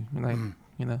love you.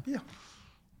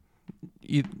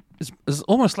 Yeah. It's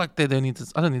almost like they don't need to.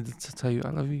 I don't need to tell you I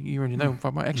love you. You already know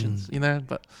from my actions,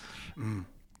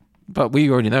 But we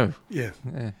already know. Yeah.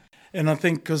 And I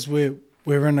think because we're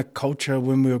in a culture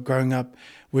when we were growing up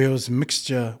where it was a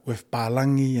mixture with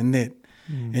palangi and that.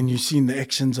 And you've seen the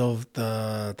actions of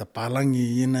the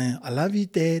palangi, I love you,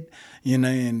 Dad,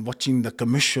 and watching the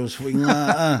commercials for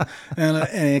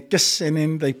and kiss, and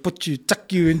then they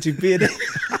tuck you into bed.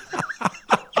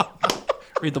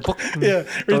 Read the book. Read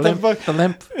the book. The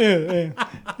lamp. Yeah.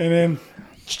 And then,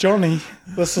 Johnny,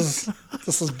 this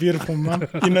is beautiful, Mum.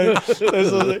 And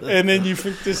then you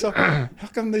think to yourself, how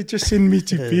come they just send me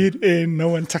to bed and no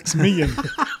one tucks me in?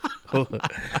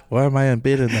 Why am I in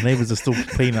bed and the neighbors are still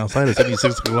playing outside? It's only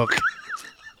 6 o'clock.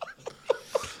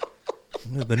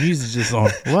 The news is just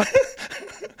on. What?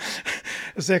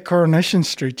 Is that Coronation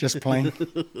Street just playing?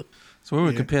 So when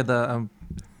we compare the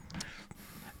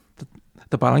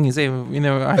Palangis,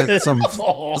 I had some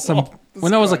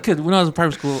when I was a kid, when I was in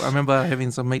primary school, I remember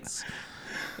having some mates,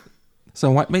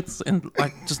 some white mates, and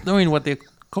like just knowing what their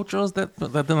culture was that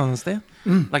didn't understand.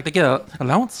 Like they get an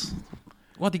allowance.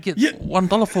 What do you get?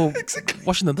 $1 for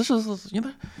washing the dishes?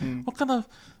 What kind of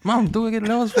mom do we get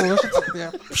allowance for?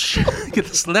 Get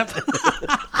a slap.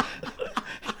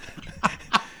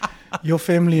 Your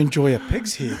family enjoy a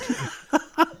pig's head.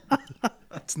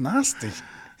 That's nasty.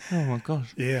 Oh my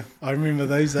gosh. Yeah, I remember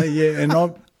those days. Yeah, and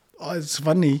it's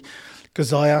funny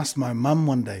because I asked my mum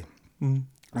one day,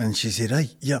 and she said, "Hey,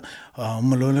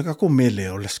 malona kako mele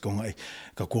o leskonga,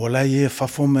 kako la ye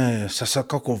fafo me sasa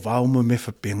kako vau me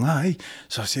fapenga, hey."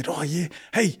 So I said, "Oh yeah,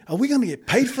 hey, are we going to get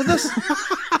paid for this?"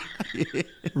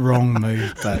 Wrong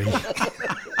move, buddy.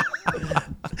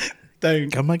 Don't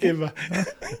Come again. ever.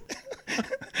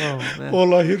 Oh man.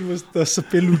 All I heard was the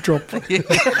sapelu drop.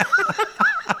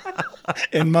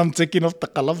 And mum taking off the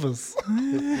kalavas.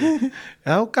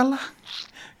 How kala?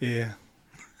 Yeah.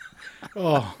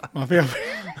 Oh, my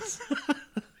parents.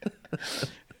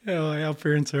 Oh, our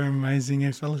parents are amazing,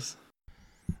 eh, fellas?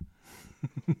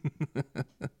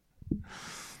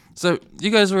 So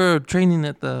you guys were training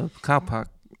at the car park.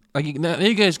 Like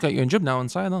you guys got your own gym now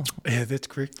inside, huh? Yeah, that's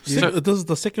correct. So this is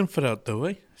the second fit out though,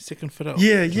 eh? Second fit out.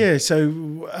 Yeah. So,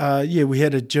 we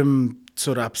had a gym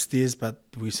sort of upstairs, but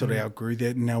we sort of outgrew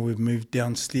that. And now we've moved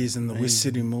downstairs in the West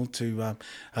City Mall to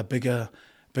a bigger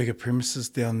premises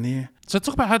down there. So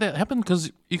talk about how that happened,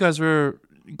 because you guys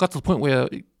got to the point where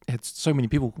you had so many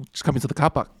people just coming to the car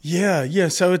park. Yeah.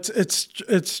 So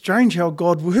it's strange how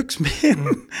God works,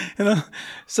 man.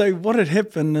 So what had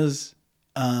happened is,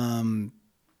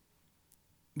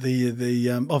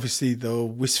 the obviously the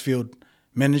Westfield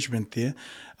management there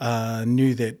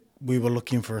knew that we were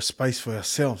looking for a space for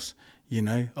ourselves.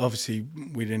 Obviously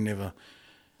we didn't have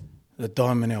a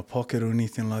dime in our pocket or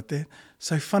anything like that.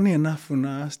 So funny enough, when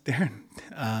I asked Darren,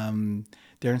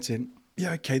 Darren said,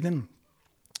 "Yeah, okay then."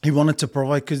 He wanted to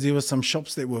provide, because there were some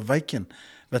shops that were vacant,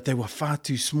 but they were far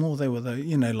too small. They were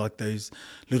like those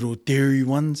little dairy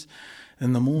ones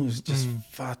in the mall. It was just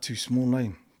far too small,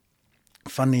 eh?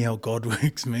 Funny how God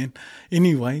works, man.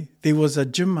 Anyway, there was a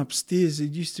gym upstairs.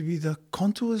 It used to be the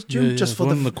Contours gym, just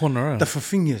for the corner, the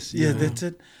fingers. Yeah, that's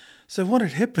it. So what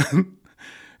had happened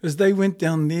is they went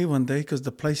down there one day because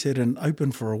the place hadn't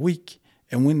opened for a week,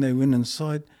 and when they went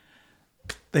inside,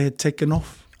 they had taken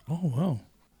off. Oh wow.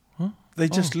 They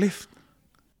just left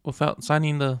Without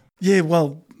signing the... Yeah,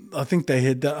 well, I think they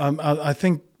had. I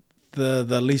think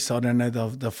the lease. I don't know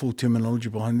the full terminology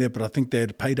behind that, but I think they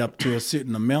had paid up to a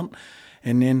certain amount,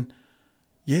 and then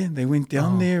they went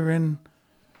down there, and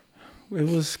it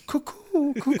was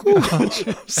cuckoo.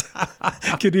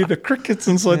 Could hear the crickets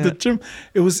inside the gym.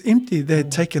 It was empty. They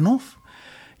had taken off.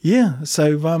 Yeah,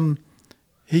 so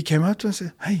he came up to us and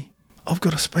said, "Hey, I've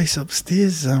got a space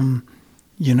upstairs.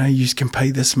 You can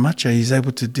pay this much." He's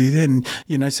able to do that. And,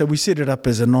 so we set it up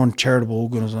as a non-charitable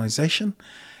organisation.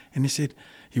 And he said,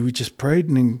 we just prayed,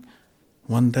 and then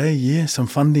one day, some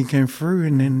funding came through,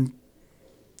 and then,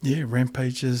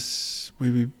 Rampage is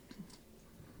where we,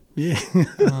 this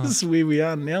is where we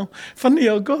are now. Funny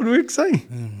how God works, eh?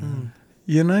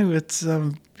 Mm-hmm. It's,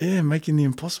 making the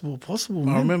impossible possible,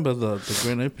 man. I remember the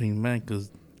grand opening, man, because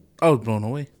I was blown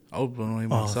away.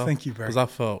 Myself. Oh, thank you, bro. Because I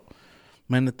felt...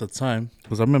 Man, at the time,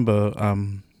 because I remember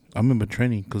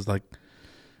training, because like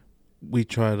we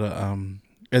tried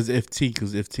as FT,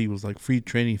 because FT was like free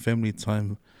training, family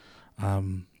time,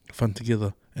 fun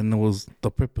together, and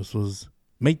the purpose was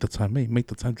make the time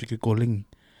to get going,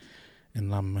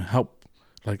 and help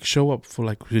like show up for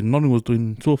like Noni was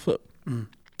doing tour fit.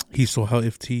 He saw how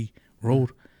FT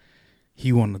rolled,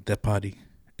 he wanted that party,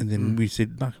 and then we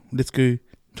said, "Nah, let's go."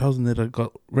 Charles and Netta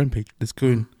got Rampage. Let's go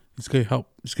and. Let's go help.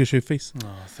 Let's go show face. Oh,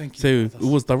 thank you. So it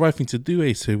was the right thing to do,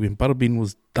 eh? So when Butterbean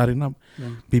was starting up,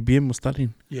 BBM was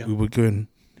starting, we would go and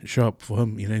show up for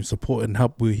him, support and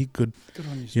help where he could, Good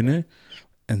on you,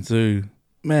 And so,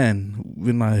 man,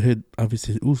 when I heard,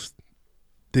 obviously,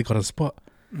 they got a spot.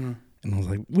 And I was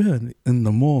like, we're in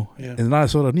the mall. Yeah. And I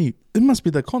sort of knew, it must be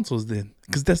the consoles then,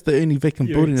 because that's the only vacant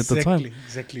building at the time.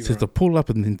 Exactly. So to pull up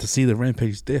and then to see the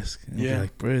Rampage desk, and I was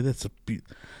like, bro, that's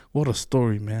what a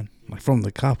story, man. Like from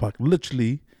the car park,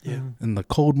 literally, in the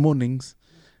cold mornings,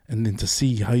 and then to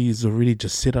see how he's already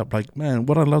just set up. Like, man,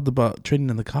 what I loved about training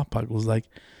in the car park was like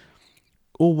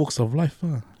all walks of life,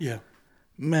 huh? Yeah.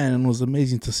 Man, it was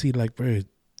amazing to see, like, bro,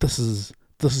 this is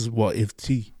this is what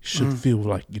FT should feel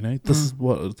like, you know. This is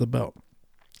what it's about.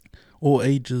 All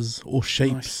ages, all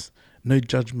shapes, no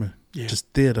judgment. Yeah.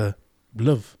 Just there to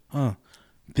live.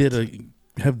 There to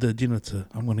have the agenda to,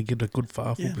 I'm going to get a good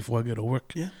fa'afu before I go to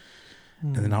work. Yeah.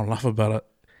 And then I'll laugh about it.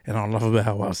 And I'll laugh about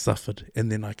how I suffered.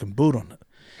 And then I can build on it.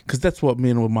 Because that's what me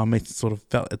and my mates sort of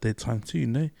felt at that time too, you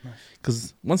know.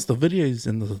 Because once the videos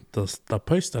and the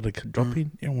posts started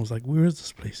dropping, everyone was like, where is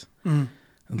this place? And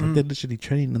like, they're literally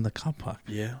training in the car park.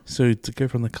 Yeah. So to go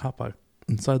from the car park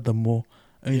inside the mall,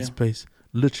 own space,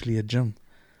 literally a gym.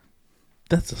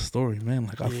 That's a story, man.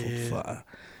 Like, I thought,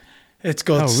 it's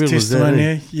God's real was that,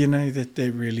 testimony, you know, that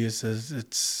really is.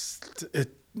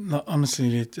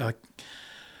 Honestly,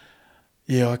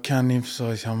 I can't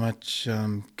emphasize how much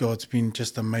God's been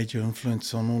just a major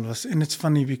influence on all of us. And it's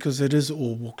funny because it is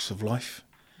all walks of life.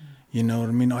 You know what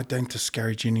I mean? I don't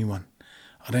discourage anyone.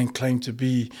 I don't claim to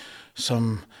be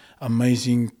some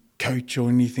amazing coach or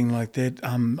anything like that.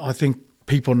 I think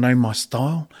people know my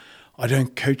style. I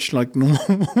don't coach like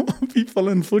normal people,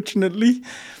 unfortunately.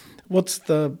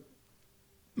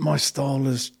 My style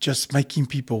is just making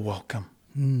people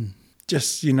welcome.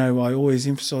 Just, you know, I always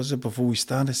emphasize it before we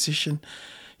start a session,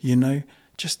 you know,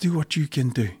 just do what you can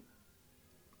do.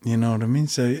 You know what I mean?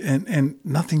 So, and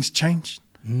nothing's changed.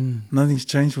 Nothing's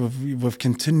changed. We've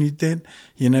continued that.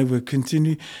 You know, we've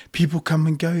continued. People come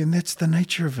and go, and that's the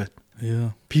nature of it.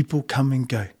 Yeah. People come and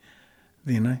go.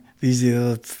 You know, these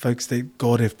are the folks that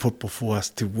God have put before us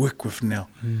to work with now.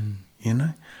 You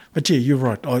know? But yeah, you're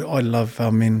right. I love,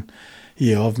 I've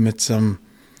met some,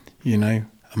 you know,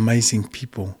 amazing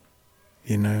people,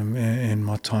 you know, in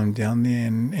my time down there,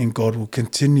 and God will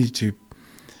continue to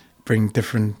bring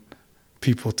different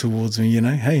people towards me, you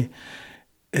know. Hey,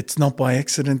 it's not by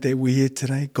accident that we're here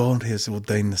today. God has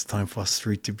ordained this time for us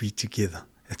three to be together.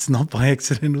 It's not by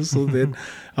accident also that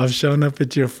I've shown up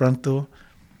at your front door.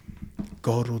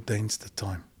 God ordains the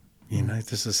time. You know,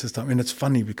 this is his time. And it's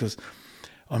funny because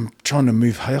I'm trying to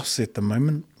move house at the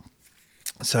moment.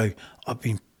 So I've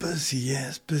been busy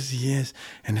as,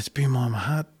 and it's been on my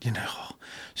heart, you know,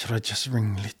 should I just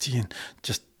ring Letty and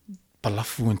just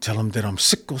balafu and tell him that I'm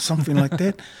sick or something like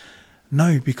that?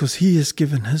 No, because he has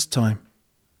given his time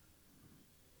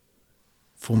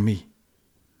for me.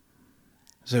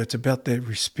 So it's about that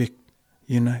respect,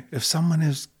 you know. If someone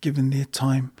has given their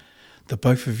time, the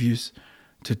both of you,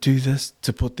 to do this,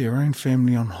 to put their own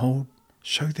family on hold,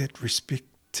 show that respect,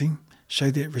 team.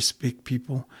 Show that respect,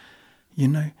 people. You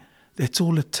know, that's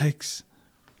all it takes.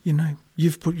 You know,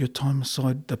 you've put your time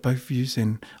aside, the both of you,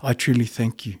 and I truly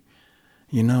thank you.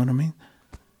 You know what I mean?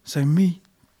 So me,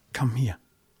 come here.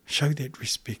 Show that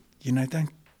respect. You know,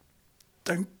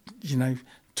 don't, you know,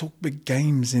 talk big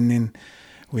games and then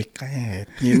we're glad.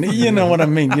 You know what I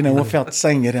mean? You know, without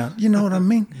saying it out. You know what I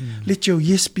mean? Let your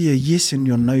yes be a yes and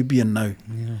your no be a no.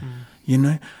 You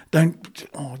know, don't,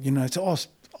 you know, so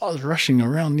I was rushing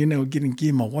around, you know, getting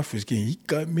gear. My wife was getting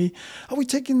hit at me. Are we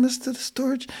taking this to the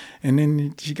storage? And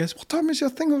then she goes, what time is your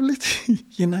thing of Letty?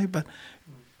 You know, but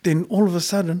then all of a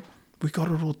sudden, we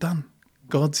got it all done.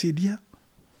 God said, yeah.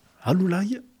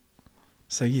 Hallelujah.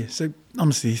 So, yeah. So,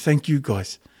 honestly, thank you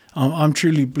guys. I'm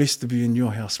truly blessed to be in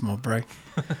your house, my bro.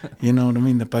 You know what I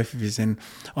mean? The both of you. And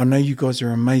I know you guys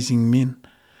are amazing men.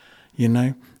 You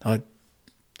know, I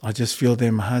just feel that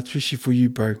in my heart, especially for you,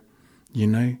 bro. You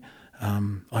know,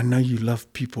 I know you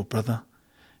love people, brother.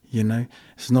 You know,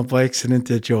 it's not by accident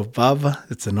that you're a barber.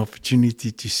 It's an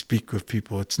opportunity to speak with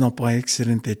people. It's not by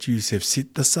accident that you have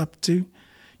set this up to.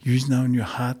 You know in your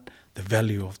heart the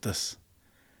value of this.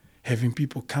 Having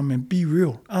people come and be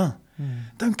real.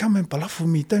 Don't come and bluff with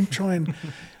me. Don't try and,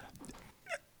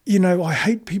 you know, I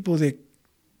hate people that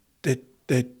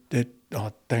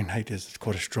don't hate is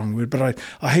quite a strong word, but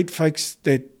I hate folks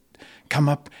that come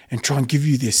up and try and give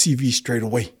you their CV straight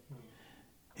away.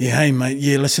 Yeah, hey mate,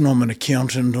 yeah, listen, I'm an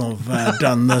accountant, I've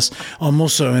done this. I'm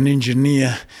also an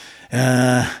engineer.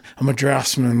 I'm a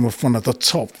draftsman with one of the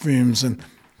top firms, and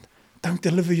don't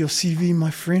deliver your CV, my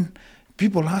friend.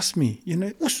 People ask me, you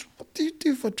know, what do you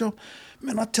do for a job?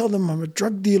 Man, I tell them I'm a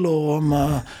drug dealer, or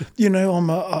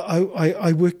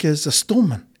I work as a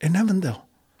storeman in Avondale.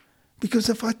 Because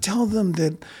if I tell them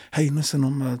that, hey, listen,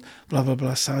 I'm a blah, blah,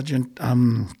 blah sergeant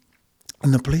in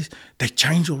the police, they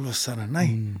change all of a sudden,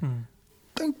 eh?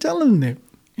 Don't tell them that.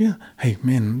 Yeah. Hey,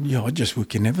 man, yeah, I just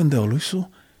work in Avondale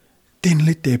also. Then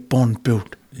let their bond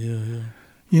build. Yeah.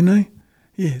 You know?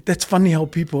 Yeah, that's funny how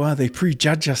people are. They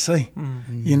prejudge us, eh?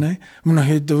 You know? When I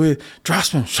heard the word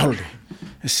draftsman, sorry,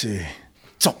 it's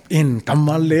top end,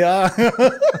 kamalea.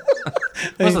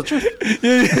 That's the truth.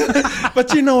 Yeah.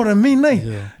 But you know what I mean,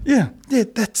 eh? Yeah,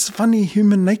 that's funny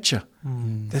human nature.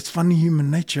 That's funny human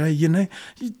nature, you know.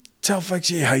 You tell folks,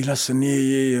 hey, listen,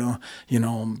 I'm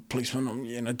a policeman, I'm,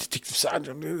 detective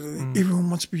sergeant. Everyone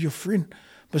wants to be your friend.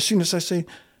 But as soon as I say,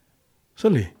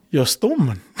 Sully, you're a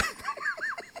stormman.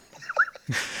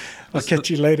 I'll catch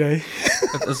you later, eh?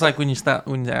 It's like when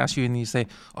they ask you and you say,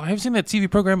 "Oh, have you seen that TV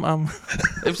program? Have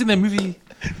you seen that movie?"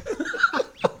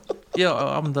 Yeah,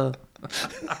 I'm the.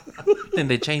 Then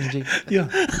they change it. Yeah,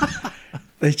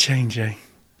 they change, eh?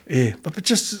 Yeah, but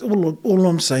just all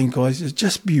I'm saying, guys, is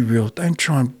just be real. Don't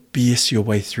try and BS your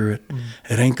way through it.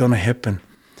 It ain't gonna happen.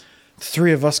 The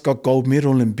three of us got gold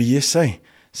medal in BS, eh?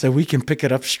 So we can pick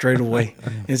it up straight away.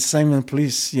 It's the same in the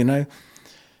police, you know.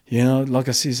 Like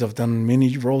I says, I've done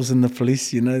many roles in the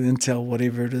police, intel,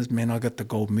 whatever it is. Man, I got the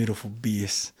gold medal for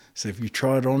BS. So if you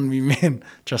try it on me, man,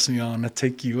 trust me, I'm going to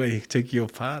take you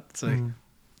apart. So,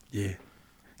 yeah,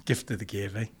 gift of the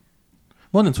gab, eh?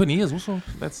 More than 20 years also.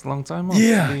 That's a long time.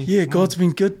 Yeah, God's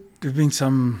been good. There's been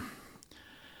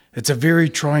it's a very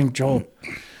trying job.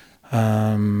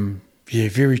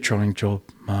 Very trying job,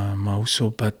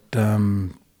 also. But,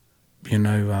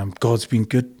 God's been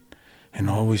good. And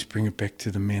I always bring it back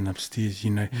to the man upstairs,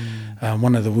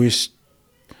 One of the worst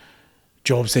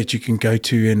jobs that you can go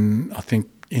to, and I think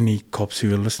any cops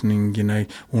who are listening,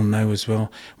 will know as well,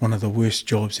 one of the worst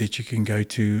jobs that you can go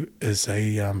to is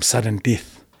a sudden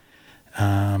death.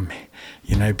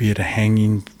 Be it a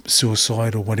hanging,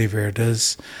 suicide or whatever it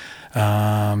is.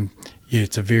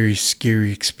 It's a very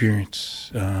scary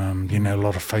experience. A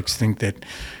lot of folks think that,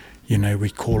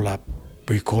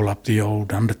 we call up the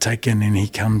old undertaker and he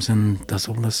comes and does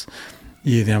all this.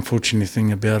 Yeah, the unfortunate thing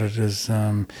about it is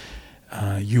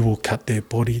you will cut their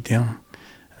body down.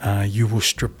 You will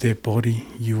strip their body.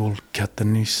 You will cut the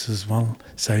noose as well.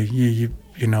 So,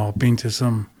 I've been to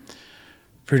some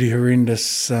pretty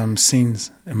horrendous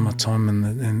scenes in my time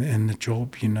in the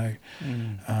job,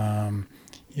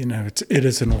 It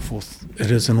is an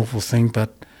awful thing,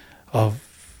 but I've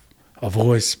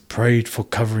always prayed for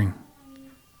covering.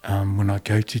 When I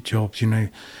go to jobs,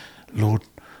 Lord,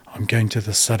 I'm going to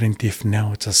the sudden death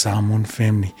now. It's a Samoan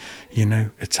family.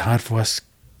 It's hard for us,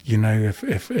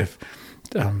 if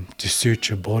to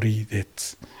search a body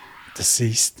that's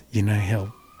deceased,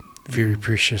 how very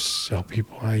precious our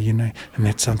people are, and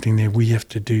that's something that we have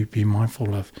to do, be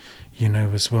mindful of,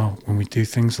 as well, when we do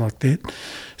things like that.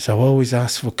 So I always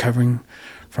ask for covering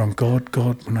from God.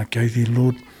 God, when I go there,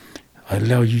 Lord, I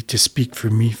allow you to speak for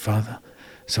me, Father,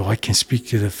 so I can speak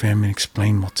to the family and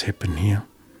explain what's happened here.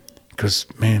 Because,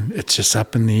 man, it's just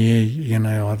up in the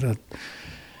air,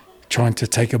 trying to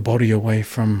take a body away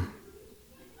from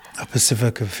a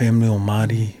Pacifica family or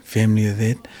Māori family of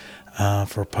that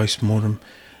for a post-mortem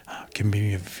can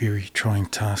be a very trying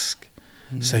task.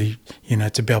 So,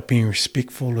 it's about being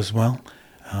respectful as well.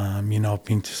 I've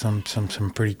been to some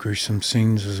pretty gruesome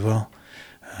scenes as well,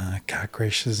 car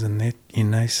crashes and that,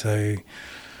 so...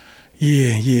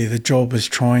 Yeah, the job is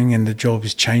trying and the job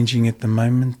is changing at the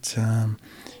moment.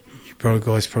 You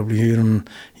guys probably heard them,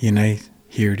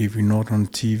 hear it every night on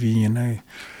TV, A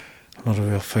lot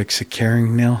of our folks are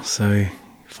carrying now, so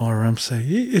firearms. So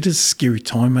it is a scary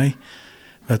time, eh?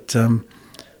 But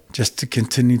just to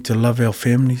continue to love our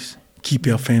families, keep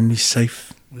our families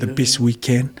safe the best we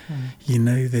can,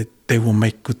 that they will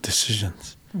make good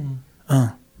decisions.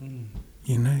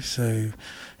 So,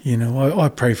 I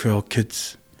pray for our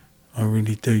kids. I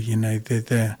really do,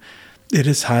 it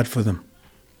is hard for them,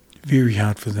 very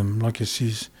hard for them. Like I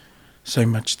says, so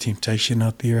much temptation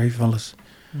out there, eh, fellas?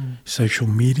 Social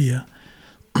media,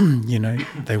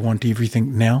 they want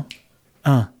everything now.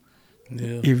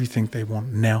 Everything they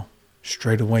want now,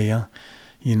 straight away,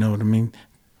 you know what I mean?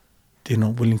 They're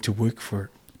not willing to work for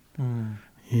it.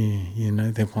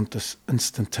 Yeah, they want this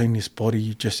instantaneous body.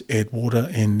 You just add water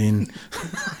and then,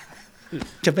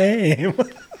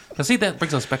 kabam! I see that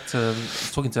brings us back to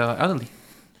talking to our elderly,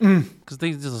 because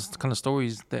these are the kind of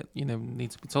stories that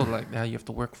need to be told, like how you have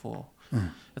to work for.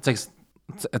 It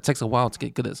takes a while to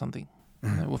get good at something.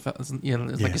 Without,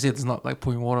 like you said, it's not like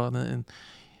pouring water on it and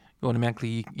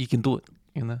automatically you can do it.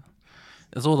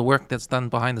 It's all the work that's done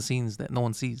behind the scenes that no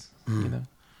one sees.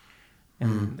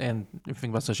 And if you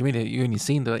think about social media, you're only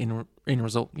seeing the end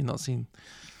result. You're not seeing.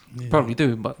 You probably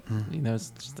do, but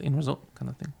it's just the end result kind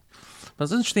of thing. But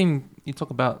it's interesting you talk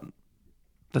about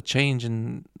the change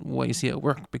in what you see at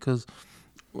work, because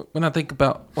when I think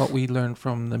about what we learned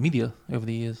from the media over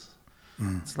the years,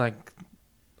 it's like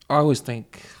I always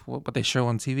think what they show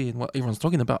on TV and what everyone's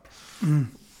talking about,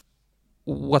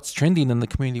 what's trending in the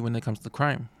community when it comes to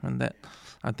crime, and that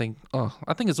I think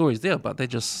it's always there, but they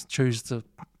just choose to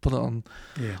put it on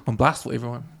blast for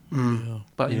everyone.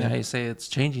 But how you say it's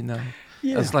changing now.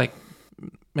 It's like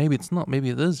maybe it's not. Maybe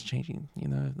it is changing. You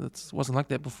know, it wasn't like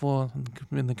that before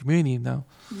in the community now.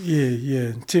 Yeah.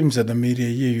 In terms of the media,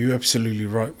 you're absolutely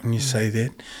right when you say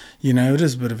that. You know, it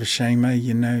is a bit of a shame,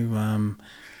 you know.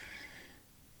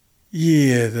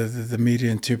 The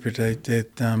media interpret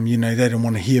that, you know, they don't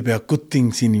want to hear about good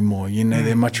things anymore. You know,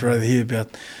 they much rather hear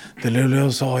about the little,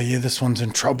 this one's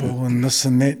in trouble and this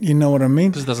and that. You know what I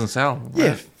mean? Because it doesn't sell. Right?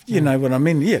 Yeah, you know what I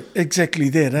mean? Yeah, exactly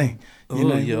that, eh? You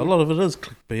know? Yeah, a lot of it is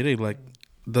clickbait, eh? Like,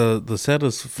 the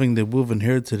saddest thing that we've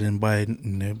inherited and by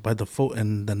default,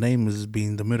 and the name is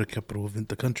being the murder capital of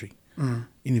the country.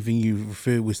 Anything you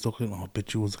refer West Auckland, I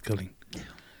bet you was a killing.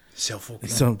 South Auckland.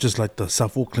 So just like the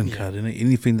South Auckland card,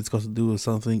 anything that's got to do with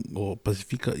something or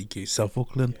Pacifica, you get South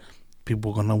Auckland,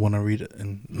 people are gonna want to read it,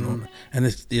 and you know, and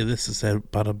that's the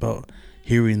sad part about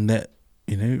hearing that,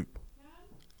 you know,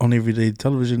 on everyday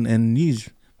television and news,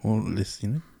 more or less, you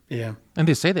know. Yeah. And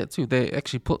they say that too. They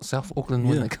actually put South Auckland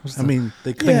when it comes to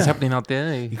they things happening out there.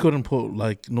 Eh? You couldn't put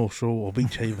like North Shore or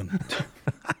Beach Haven.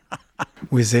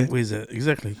 Where's that?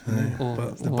 Exactly? Or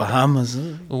The Bahamas.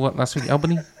 Or what last week?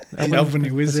 Albany?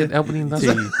 Albany, where's that? Albany.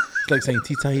 It's like saying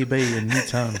Titahi Bay and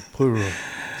Newtown, Puro.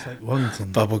 It's like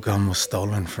Wellington. Bubblegum was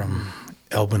stolen from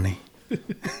Albany.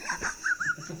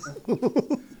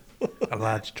 A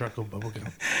large truck of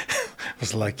bubblegum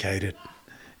was located.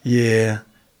 Yeah,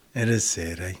 it is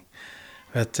sad, eh?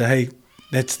 But hey,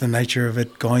 that's the nature of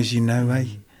it, guys, you know, eh?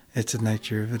 That's the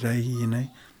nature of it, eh? You know,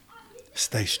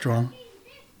 stay strong.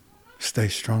 Stay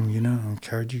strong, you know. I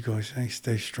encourage you guys, hey,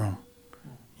 stay strong.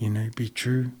 You know, be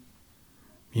true.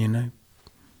 You know,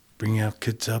 bring our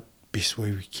kids up best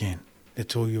way we can.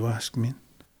 That's all you ask, man.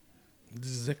 This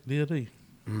is exactly it, eh?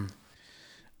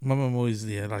 My mum always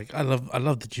there. Like, I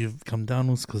love that you've come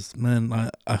down with, because, man,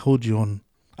 I hold you on.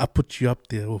 I put you up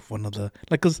there with one of the,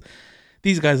 like, because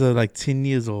these guys are like 10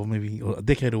 years or maybe a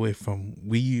decade away from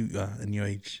where you are in your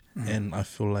age. And I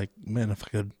feel like, man, if I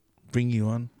could bring you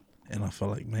on, and I feel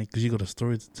like, man, because you got a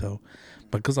story to tell.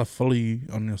 But because I follow you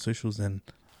on your socials and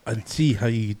I see how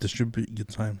you distribute your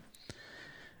time,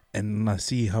 and I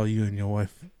see how you and your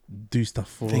wife do stuff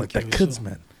for like the kids,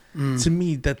 man. To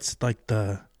me, that's like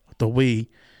the way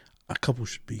a couple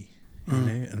should be. You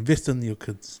know, invest in your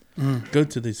kids. Go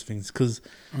to these things, because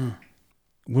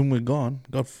when we're gone,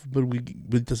 God forbid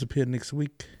we disappear next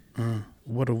week.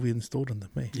 What have we installed in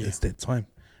them? Eh? It's that time,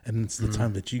 and it's the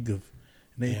time that you give.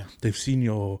 They've seen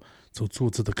your tour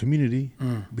to the community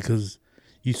because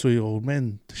you saw your old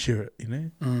man to share it, you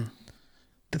know.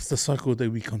 That's the cycle that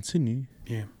we continue.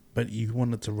 But you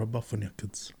want it to rub off on your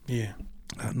kids.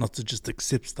 Not to just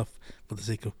accept stuff for the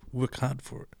sake of work hard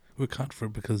for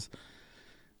it, because,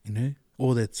 you know,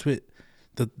 all that sweat,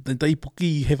 the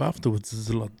ipuki you have afterwards is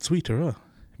a lot sweeter,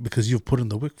 because you've put in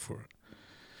the work for it.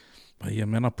 But yeah,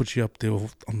 man, I put you up there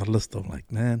on the list of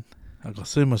like, man, I got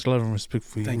so much love and respect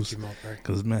for you. Thank you, my bro.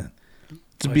 Because, man,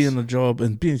 to be in a job,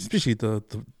 and being especially the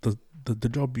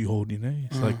job you hold, you know,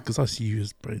 it's like, because I see you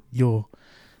as, bro, you're,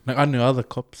 like, I know other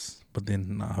cops, but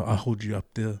then I hold you up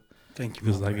there. Thank you,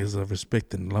 because, like, there's a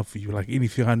respect and love for you. Like,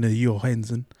 anything I know your hands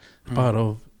in, part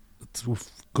of, it's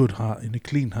with good heart and a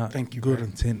clean heart. Thank you, good bro.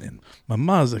 intent. And my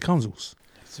ma's at councils.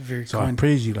 It's very so kind. I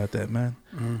praise you like that, man.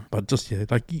 But just, yeah,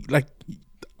 like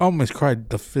I almost cried.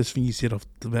 The first thing you said off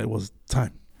the bat was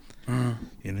time.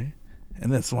 You know?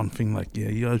 And that's one thing, like, yeah,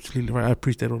 you're absolutely right. I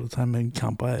preach that all the time, man. You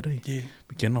can't buy it, eh? Yeah.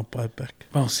 We cannot buy it back.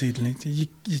 Well said, Link. You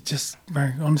just,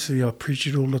 bro, honestly, I preach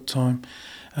it all the time.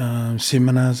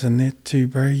 Seminars and that too,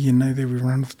 bro. You know, that we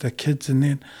run with the kids and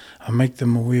that. I make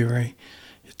them aware, eh?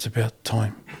 It's about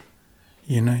time.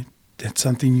 You know, that's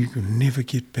something you can never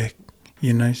get back.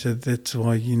 You know, so that's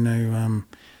why, you know,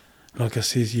 like I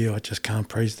says, I just can't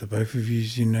praise the both of you,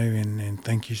 you know, and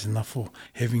thank you enough for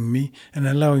having me and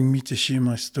allowing me to share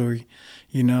my story.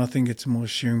 You know, I think it's more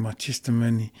sharing my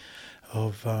testimony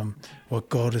of what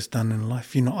God has done in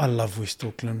life. You know, I love West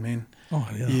Auckland, man. Oh,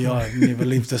 yeah. Yeah, I never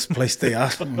leave this place.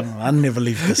 I never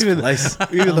leave this place.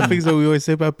 Even the things that we always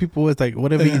say about people is like,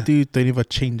 whatever you do, don't ever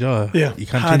change. You can't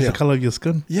change the color of your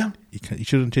skin. Yeah. You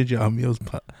shouldn't change your meals,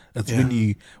 but it's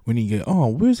when you go, oh,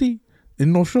 where's he?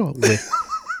 In North Shore.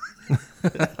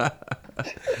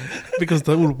 Because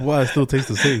the old wire still tastes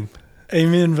the same.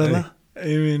 Amen, brother.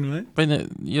 Hey. Amen, mate. But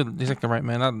you're exactly right,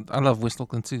 man. I love West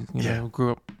Auckland too. You know,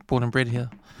 grew up, born and bred here.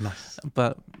 Nice.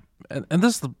 But and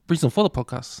this is the reason for the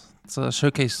podcast. It's a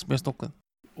showcase West Auckland.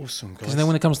 Awesome, guys. Because then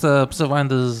when it comes to Pacific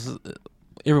Islanders,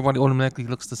 everybody automatically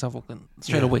looks to South Auckland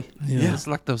straight away. Yeah. It's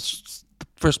like the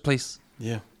first place.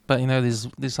 Yeah. But you know,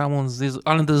 there's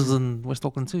Islanders in West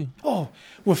Auckland too. Oh,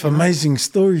 with amazing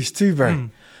stories too, bro.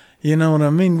 You know what I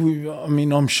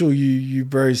mean? I'm sure you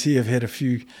bros here have had a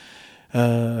few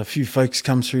a few folks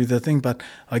come through the thing, but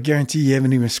I guarantee you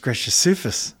haven't even scratched the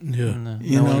surface. Yeah.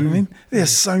 You know what I mean?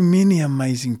 There's so many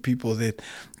amazing people that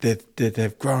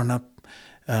have grown up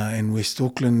in West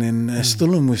Auckland and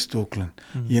still in West Auckland,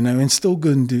 you know, and still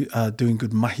doing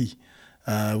good mahi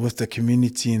with the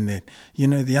community and that. You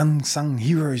know, the unsung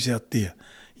heroes out there,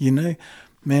 you know.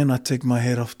 Man, I take my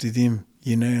hat off to them,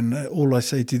 you know, and all I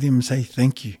say to them is, hey,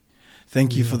 thank you.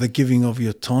 Thank you for the giving of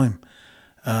your time.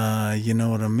 You know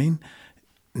what I mean?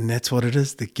 And that's what it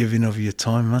is, the giving of your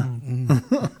time,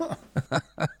 huh?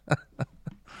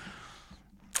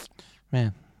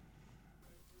 Man,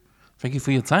 thank you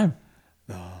for your time.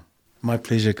 Oh, my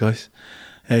pleasure, guys.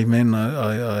 Hey, man,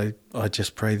 I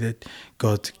just pray that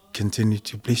God continue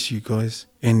to bless you guys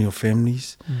and your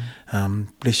families.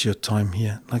 Bless your time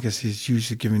here. Like I said, it's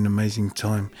usually giving amazing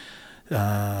time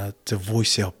to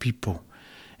voice our people.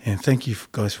 And thank you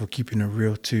guys for keeping it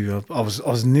real too. I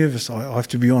was nervous, I have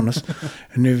to be honest,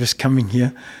 nervous coming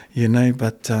here, you know,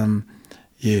 but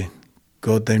yeah,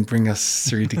 God don't bring us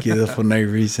three together for no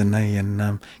reason, eh?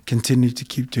 And continue to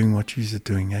keep doing what you are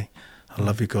doing, eh? I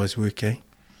love you guys' work, eh?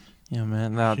 Yeah,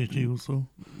 man. Now, Also.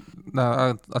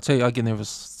 I'll tell you, I get nervous.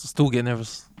 Still get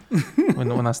nervous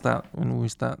when we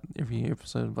start every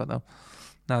episode. But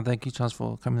now, thank you, Charles,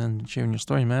 for coming and sharing your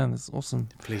story, man. It's awesome.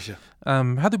 Pleasure.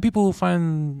 How do people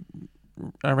find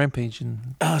Rampage?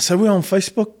 So we're on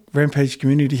Facebook, Rampage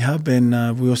Community Hub,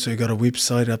 and we also got a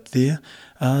website up there.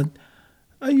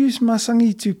 I use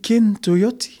Masangi to Ken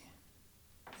Toyoti.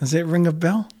 Does that ring a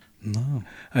bell? No.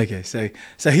 Okay, so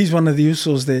he's one of the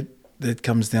usos that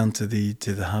comes down to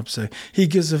the hub. So he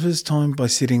gives of his time by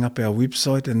setting up our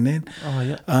website and that. Oh,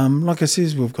 yeah. Like I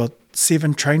says, we've got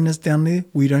 7 trainers down there.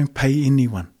 We don't pay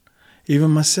anyone.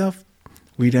 Even myself,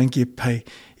 we don't get paid.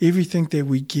 Everything that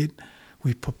we get,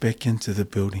 we put back into the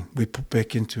building. We put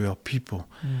back into our people.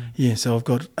 Yeah, so I've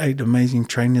got 8 amazing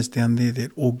trainers down there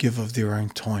that all give of their own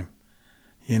time.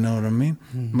 You know what I mean?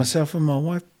 Myself and my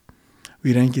wife,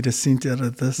 we don't get a cent out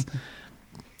of this.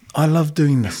 I love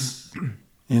doing this.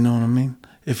 You know what I mean?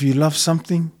 If you love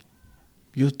something,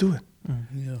 you'll do it.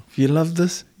 Yeah. If you love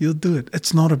this, you'll do it.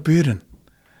 It's not a burden.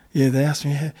 Yeah, they ask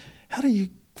me, how do you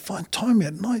find time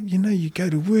at night? You know, you go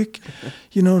to work,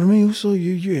 you know what I mean? Also,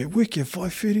 you at work at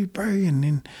 5:30, bro, and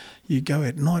then you go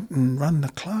at night and run the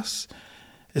class.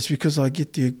 It's because I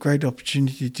get the great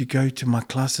opportunity to go to my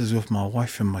classes with my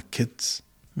wife and my kids.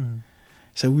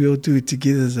 So we all do it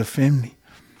together as a family.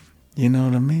 You know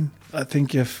what I mean? I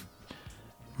think if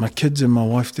my kids and my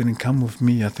wife didn't come with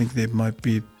me, I think that might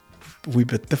be a wee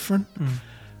bit different.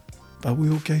 But we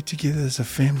all go together as a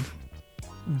family.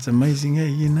 It's amazing, eh?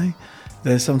 You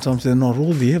know? Sometimes they're not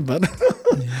all there, but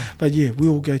but yeah, we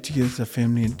all go together as a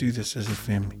family and do this as a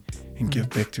family and give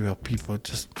back to our people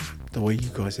just the way you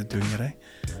guys are doing it, eh?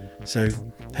 So,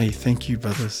 hey, thank you,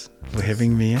 brothers, for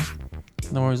having me, eh?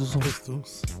 No worries, also.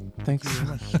 Thanks. Thank you so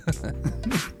much.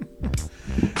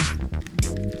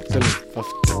 Salute.